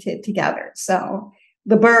well weighted together. So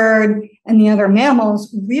the bird and the other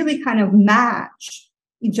mammals really kind of match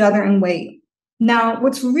each other in weight. Now,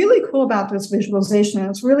 what's really cool about this visualization, and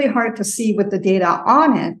it's really hard to see with the data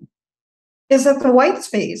on it, is that the white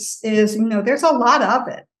space is, there's a lot of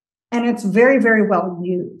it, and it's very, very well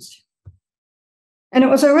used. And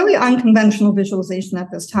it was a really unconventional visualization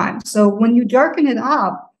at this time. So when you darken it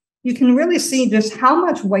up, you can really see just how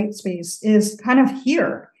much white space is kind of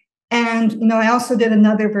here. And, I also did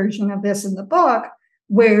another version of this in the book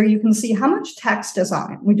where you can see how much text is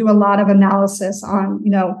on it. We do a lot of analysis on,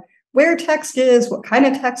 where text is, what kind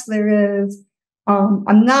of text there is.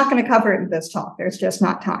 I'm not going to cover it in this talk. There's just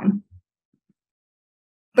not time.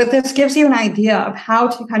 But this gives you an idea of how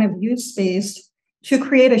to kind of use space to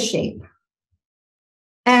create a shape.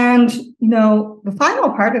 And, the final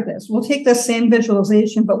part of this, we'll take the same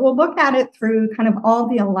visualization, but we'll look at it through kind of all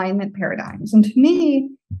the alignment paradigms. And to me,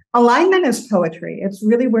 alignment is poetry. It's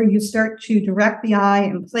really where you start to direct the eye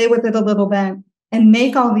and play with it a little bit and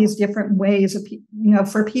make all these different ways of,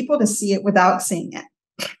 for people to see it without seeing it.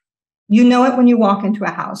 You know it when you walk into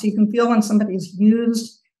a house. You can feel when somebody's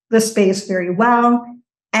used the space very well,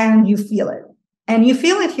 and you feel it. And you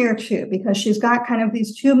feel it here too, because she's got kind of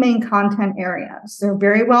these two main content areas. They're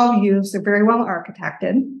very well used. They're very well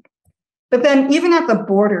architected. But then even at the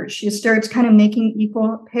borders, she starts kind of making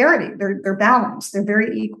equal parity. They're balanced. They're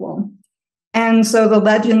very equal. And so the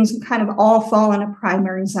legends kind of all fall in a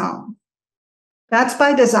primary zone. That's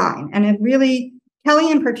by design. And it really,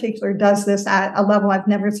 Kelly in particular does this at a level I've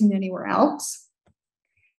never seen anywhere else.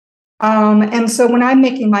 And so when I'm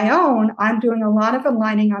making my own, I'm doing a lot of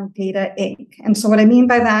aligning on data ink. And so what I mean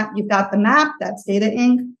by that, you've got the map, that's data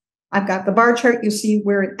ink. I've got the bar chart, you see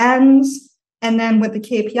where it ends. And then with the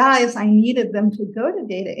KPIs, I needed them to go to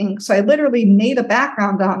data ink. So I literally made a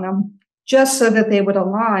background on them just so that they would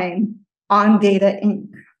align on data ink.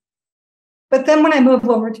 But then when I move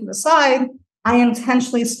over to the side, I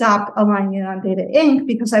intentionally stopped aligning on data ink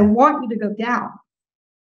because I want you to go down.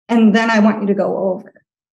 And then I want you to go over.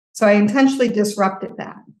 So I intentionally disrupted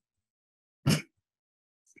that.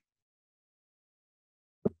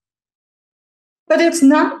 But it's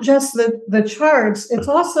not just the charts, it's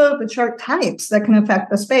also the chart types that can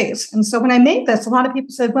affect the space. And so when I made this, a lot of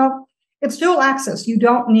people said, well, it's dual axis. You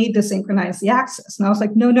don't need to synchronize the axis. And I was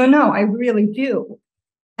like, no, I really do.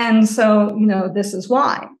 And so, this is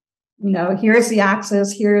why. Here's the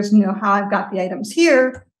axis. Here's, how I've got the items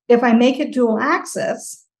here. If I make it dual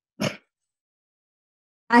axis,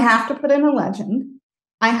 I have to put in a legend.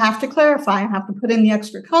 I have to clarify. I have to put in the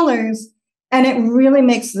extra colors. And it really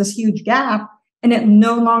makes this huge gap. And it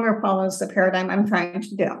no longer follows the paradigm I'm trying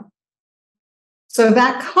to do. So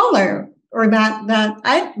that color or the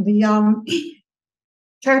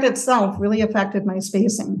chart itself really affected my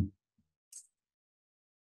spacing.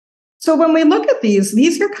 So when we look at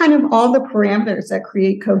these are kind of all the parameters that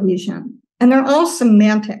create cohesion. And they're all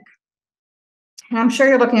semantic. And I'm sure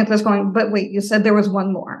you're looking at this going, but wait, you said there was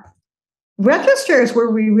one more. Register is where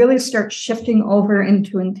we really start shifting over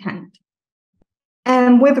into intent.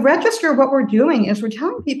 And with register, what we're doing is we're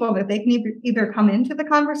telling people that they can either come into the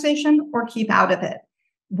conversation or keep out of it.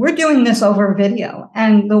 We're doing this over video.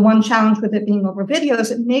 And the one challenge with it being over video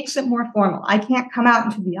is it makes it more formal. I can't come out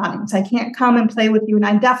into the audience. I can't come and play with you, and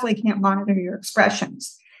I definitely can't monitor your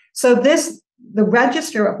expressions. So the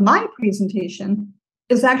register of my presentation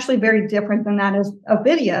is actually very different than that of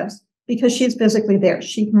videos because she's physically there.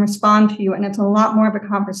 She can respond to you, and it's a lot more of a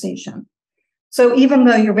conversation. So even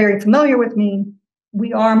though you're very familiar with me,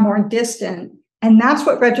 we are more distant. And that's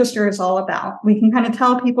what Register is all about. We can kind of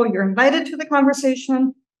tell people you're invited to the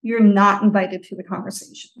conversation, you're not invited to the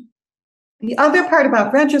conversation. The other part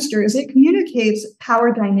about Register is it communicates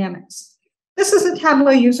power dynamics. This is a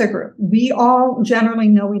Tableau user group. We all generally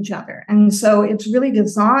know each other. And so it's really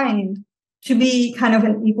designed to be kind of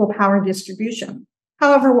an equal power distribution.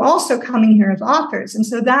 However, we're also coming here as authors. And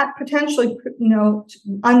so that potentially,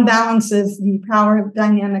 unbalances the power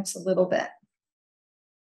dynamics a little bit.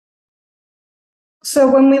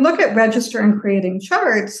 So when we look at Register and creating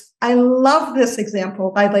charts, I love this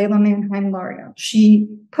example by Layla Manheim-Lario. She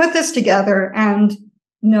put this together, and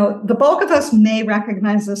the bulk of us may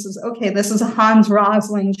recognize this as, okay, this is a Hans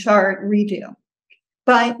Rosling chart redo.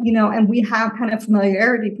 But, and we have kind of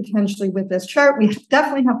familiarity potentially with this chart. We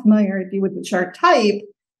definitely have familiarity with the chart type,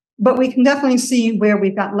 but we can definitely see where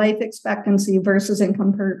we've got life expectancy versus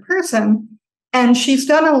income per person. And she's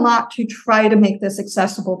done a lot to try to make this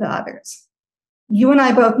accessible to others. You and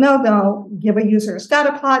I both know, though, give a user a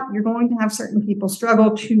scatter plot, you're going to have certain people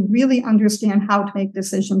struggle to really understand how to make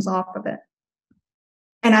decisions off of it.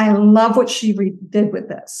 And I love what she did with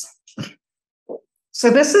this. So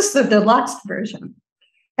this is the deluxe version.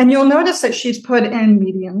 And you'll notice that she's put in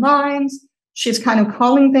median lines. She's kind of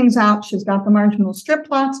calling things out. She's got the marginal strip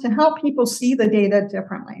plots to help people see the data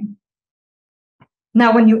differently.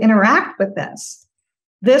 Now, when you interact with this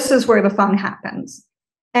is where the fun happens.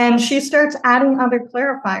 And she starts adding other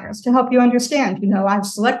clarifiers to help you understand. I've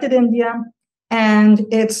selected India, and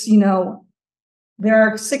it's, there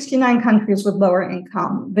are 69 countries with lower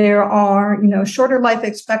income. There are, shorter life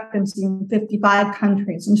expectancy in 55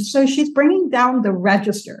 countries. And so she's bringing down the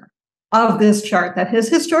register of this chart that has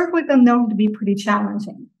historically been known to be pretty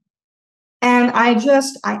challenging. And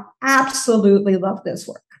I absolutely love this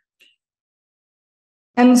work.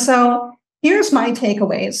 And so here's my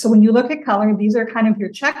takeaways. So when you look at color, these are kind of your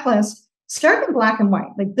checklist. Start in black and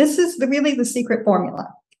white. Like, this is really the secret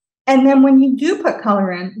formula. And then when you do put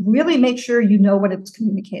color in, really make sure you know what it's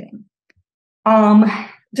communicating.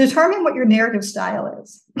 Determine what your narrative style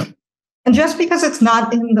is. And just because it's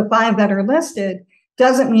not in the 5 that are listed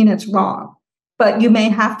doesn't mean it's wrong, but you may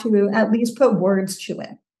have to at least put words to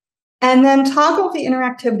it. And then toggle the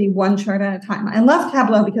interactivity one chart at a time. I love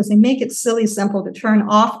Tableau because they make it silly simple to turn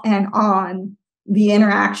off and on the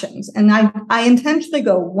interactions. And I intentionally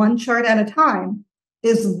go one chart at a time.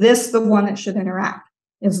 Is this the one that should interact?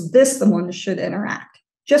 Is this the one that should interact?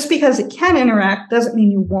 Just because it can interact doesn't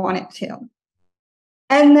mean you want it to.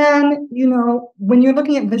 And then, when you're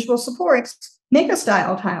looking at visual supports, make a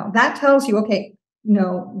style tile. That tells you, okay,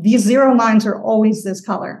 these 0 lines are always this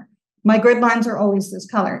color. My grid lines are always this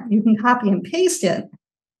color. You can copy and paste it,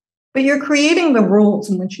 but you're creating the rules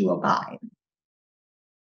in which you abide.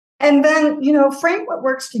 And then, frame what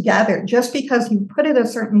works together. Just because you put it a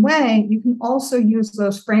certain way, you can also use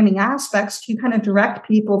those framing aspects to kind of direct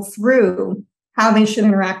people through how they should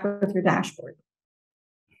interact with your dashboard.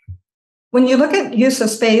 When you look at use of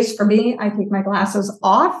space, for me, I take my glasses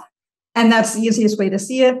off, and that's the easiest way to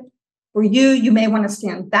see it. For you, you may want to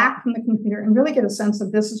stand back from the computer and really get a sense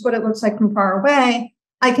of this is what it looks like from far away.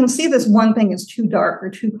 I can see this one thing is too dark or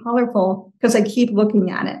too colorful because I keep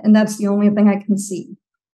looking at it, and that's the only thing I can see.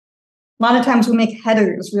 A lot of times we make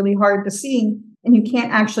headers really hard to see, and you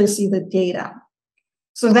can't actually see the data.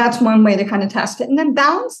 So that's one way to kind of test it. And then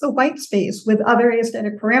balance the white space with other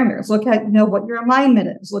aesthetic parameters. Look at what your alignment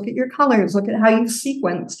is. Look at your colors. Look at how you've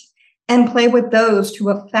sequenced, and play with those to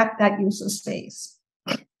affect that use of space.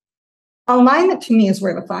 Alignment, to me, is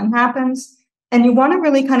where the fun happens. And you want to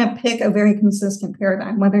really kind of pick a very consistent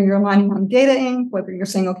paradigm, whether you're aligning on data ink, whether you're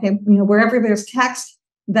saying, okay, wherever there's text,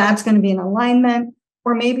 that's going to be an alignment.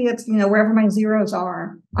 Or maybe it's, wherever my zeros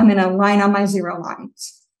are, I'm going to align on my 0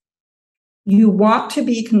 lines. You want to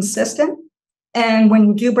be consistent. And when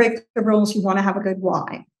you do break the rules, you want to have a good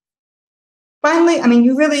why. Finally,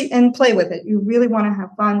 you really, and play with it. You really want to have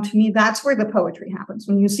fun. To me, that's where the poetry happens.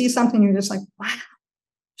 When you see something, you're just like, wow.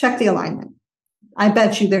 Check the alignment. I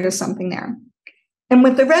bet you there's something there. And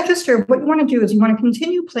with the register, what you want to do is you want to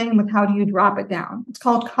continue playing with how do you drop it down. It's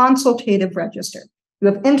called consultative register. You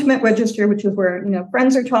have intimate register, which is where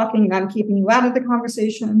friends are talking and I'm keeping you out of the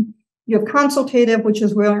conversation. You have consultative, which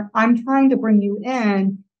is where I'm trying to bring you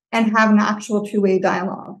in and have an actual 2-way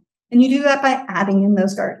dialogue. And you do that by adding in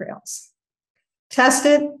those guardrails. Test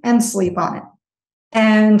it and sleep on it.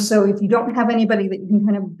 And so if you don't have anybody that you can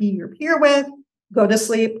kind of be your peer with, go to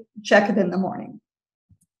sleep, check it in the morning.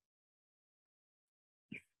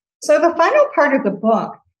 So the final part of the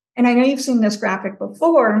book, and I know you've seen this graphic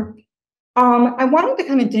before, I wanted to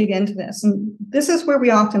kind of dig into this. And this is where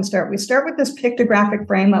we often start. We start with this pictographic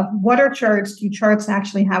frame of what are charts? Do charts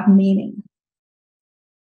actually have meaning?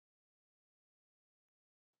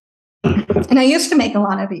 And I used to make a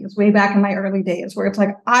lot of these way back in my early days where it's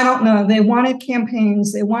like, I don't know, they wanted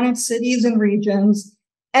campaigns, they wanted cities and regions,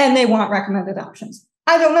 and they want recommended options.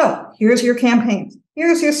 I don't know. Here's your campaigns.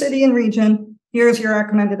 Here's your city and region. Here's your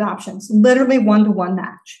recommended options. Literally one-to-one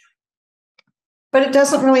match. But it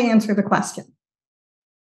doesn't really answer the question.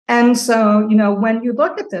 And so, when you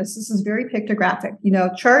look at this is very pictographic.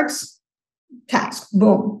 Charts, task,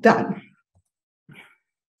 boom, done.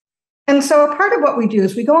 And so a part of what we do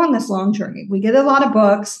is we go on this long journey. We get a lot of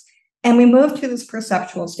books and we move to this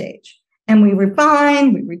perceptual stage. And we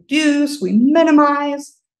refine, we reduce, we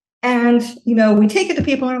minimize. And, we take it to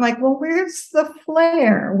people and are like, well, where's the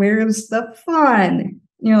flair? Where's the fun? And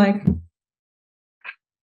you're like,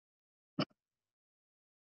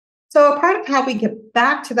 so a part of how we get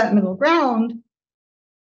back to that middle ground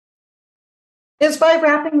is by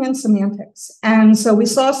wrapping in semantics. And so we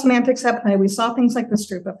saw semantics at play. We saw things like the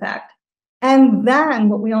Stroop effect. And then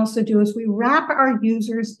what we also do is we wrap our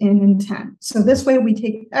users in intent. So this way we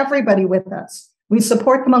take everybody with us. We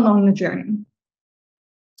support them along the journey.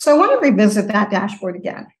 So I want to revisit that dashboard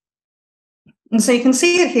again. And so you can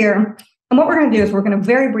see it here. And what we're going to do is we're going to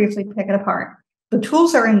very briefly pick it apart. The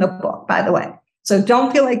tools are in the book, by the way. So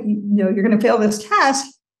don't feel like you're going to fail this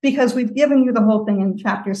test because we've given you the whole thing in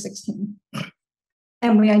chapter 16.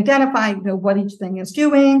 And we identify what each thing is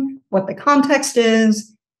doing, what the context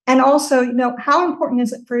is, and also how important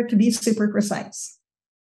is it for it to be super precise.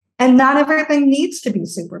 And not everything needs to be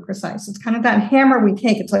super precise. It's kind of that hammer we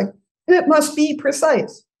take. It's like, it must be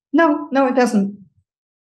precise. No, it doesn't.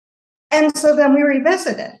 And so then we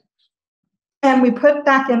revisit it. And we put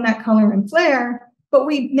back in that color and flair, but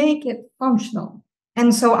we make it functional.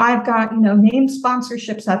 And so I've got, name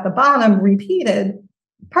sponsorships at the bottom repeated,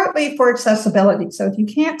 partly for accessibility. So if you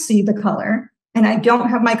can't see the color, and I don't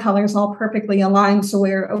have my colors all perfectly aligned, so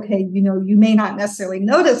where, okay, you may not necessarily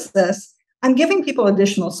notice this, I'm giving people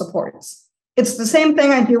additional supports. It's the same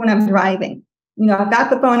thing I do when I'm driving. I've got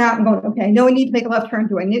the phone out and going, okay, I know I need to make a left turn.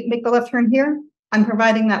 Do I need to make the left turn here? I'm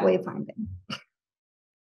providing that wayfinding.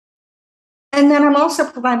 And then I'm also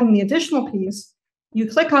providing the additional piece. You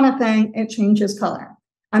click on a thing, it changes color.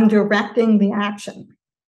 I'm directing the action.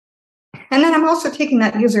 And then I'm also taking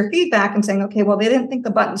that user feedback and saying, okay, well, they didn't think the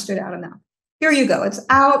button stood out enough. Here you go. It's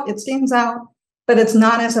out, it stands out, but it's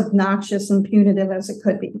not as obnoxious and punitive as it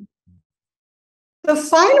could be. The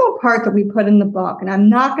final part that we put in the book, and I'm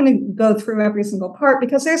not going to go through every single part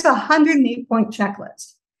because there's a 108-point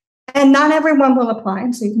checklist. And not everyone will apply.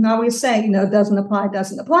 And so you can always say, doesn't apply,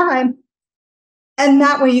 doesn't apply. And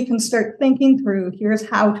that way you can start thinking through, here's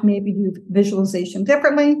how to maybe do visualization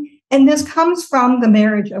differently. And this comes from the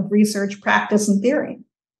marriage of research, practice, and theory.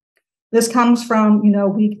 This comes from,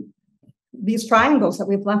 these triangles that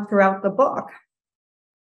we've left throughout the book.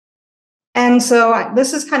 And so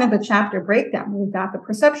this is kind of the chapter breakdown. We've got the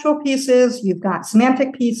perceptual pieces, you've got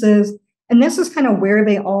semantic pieces, and this is kind of where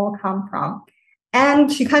they all come from. And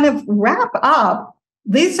to kind of wrap up,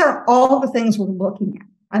 these are all the things we're looking at.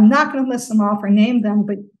 I'm not going to list them off or name them,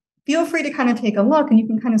 but feel free to kind of take a look and you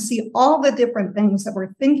can kind of see all the different things that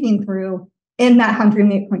we're thinking through in that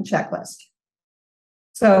 108-point checklist.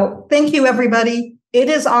 So thank you, everybody. It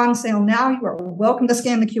is on sale now. You are welcome to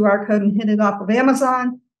scan the QR code and hit it off of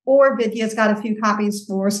Amazon, or Vidya's got a few copies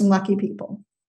for some lucky people.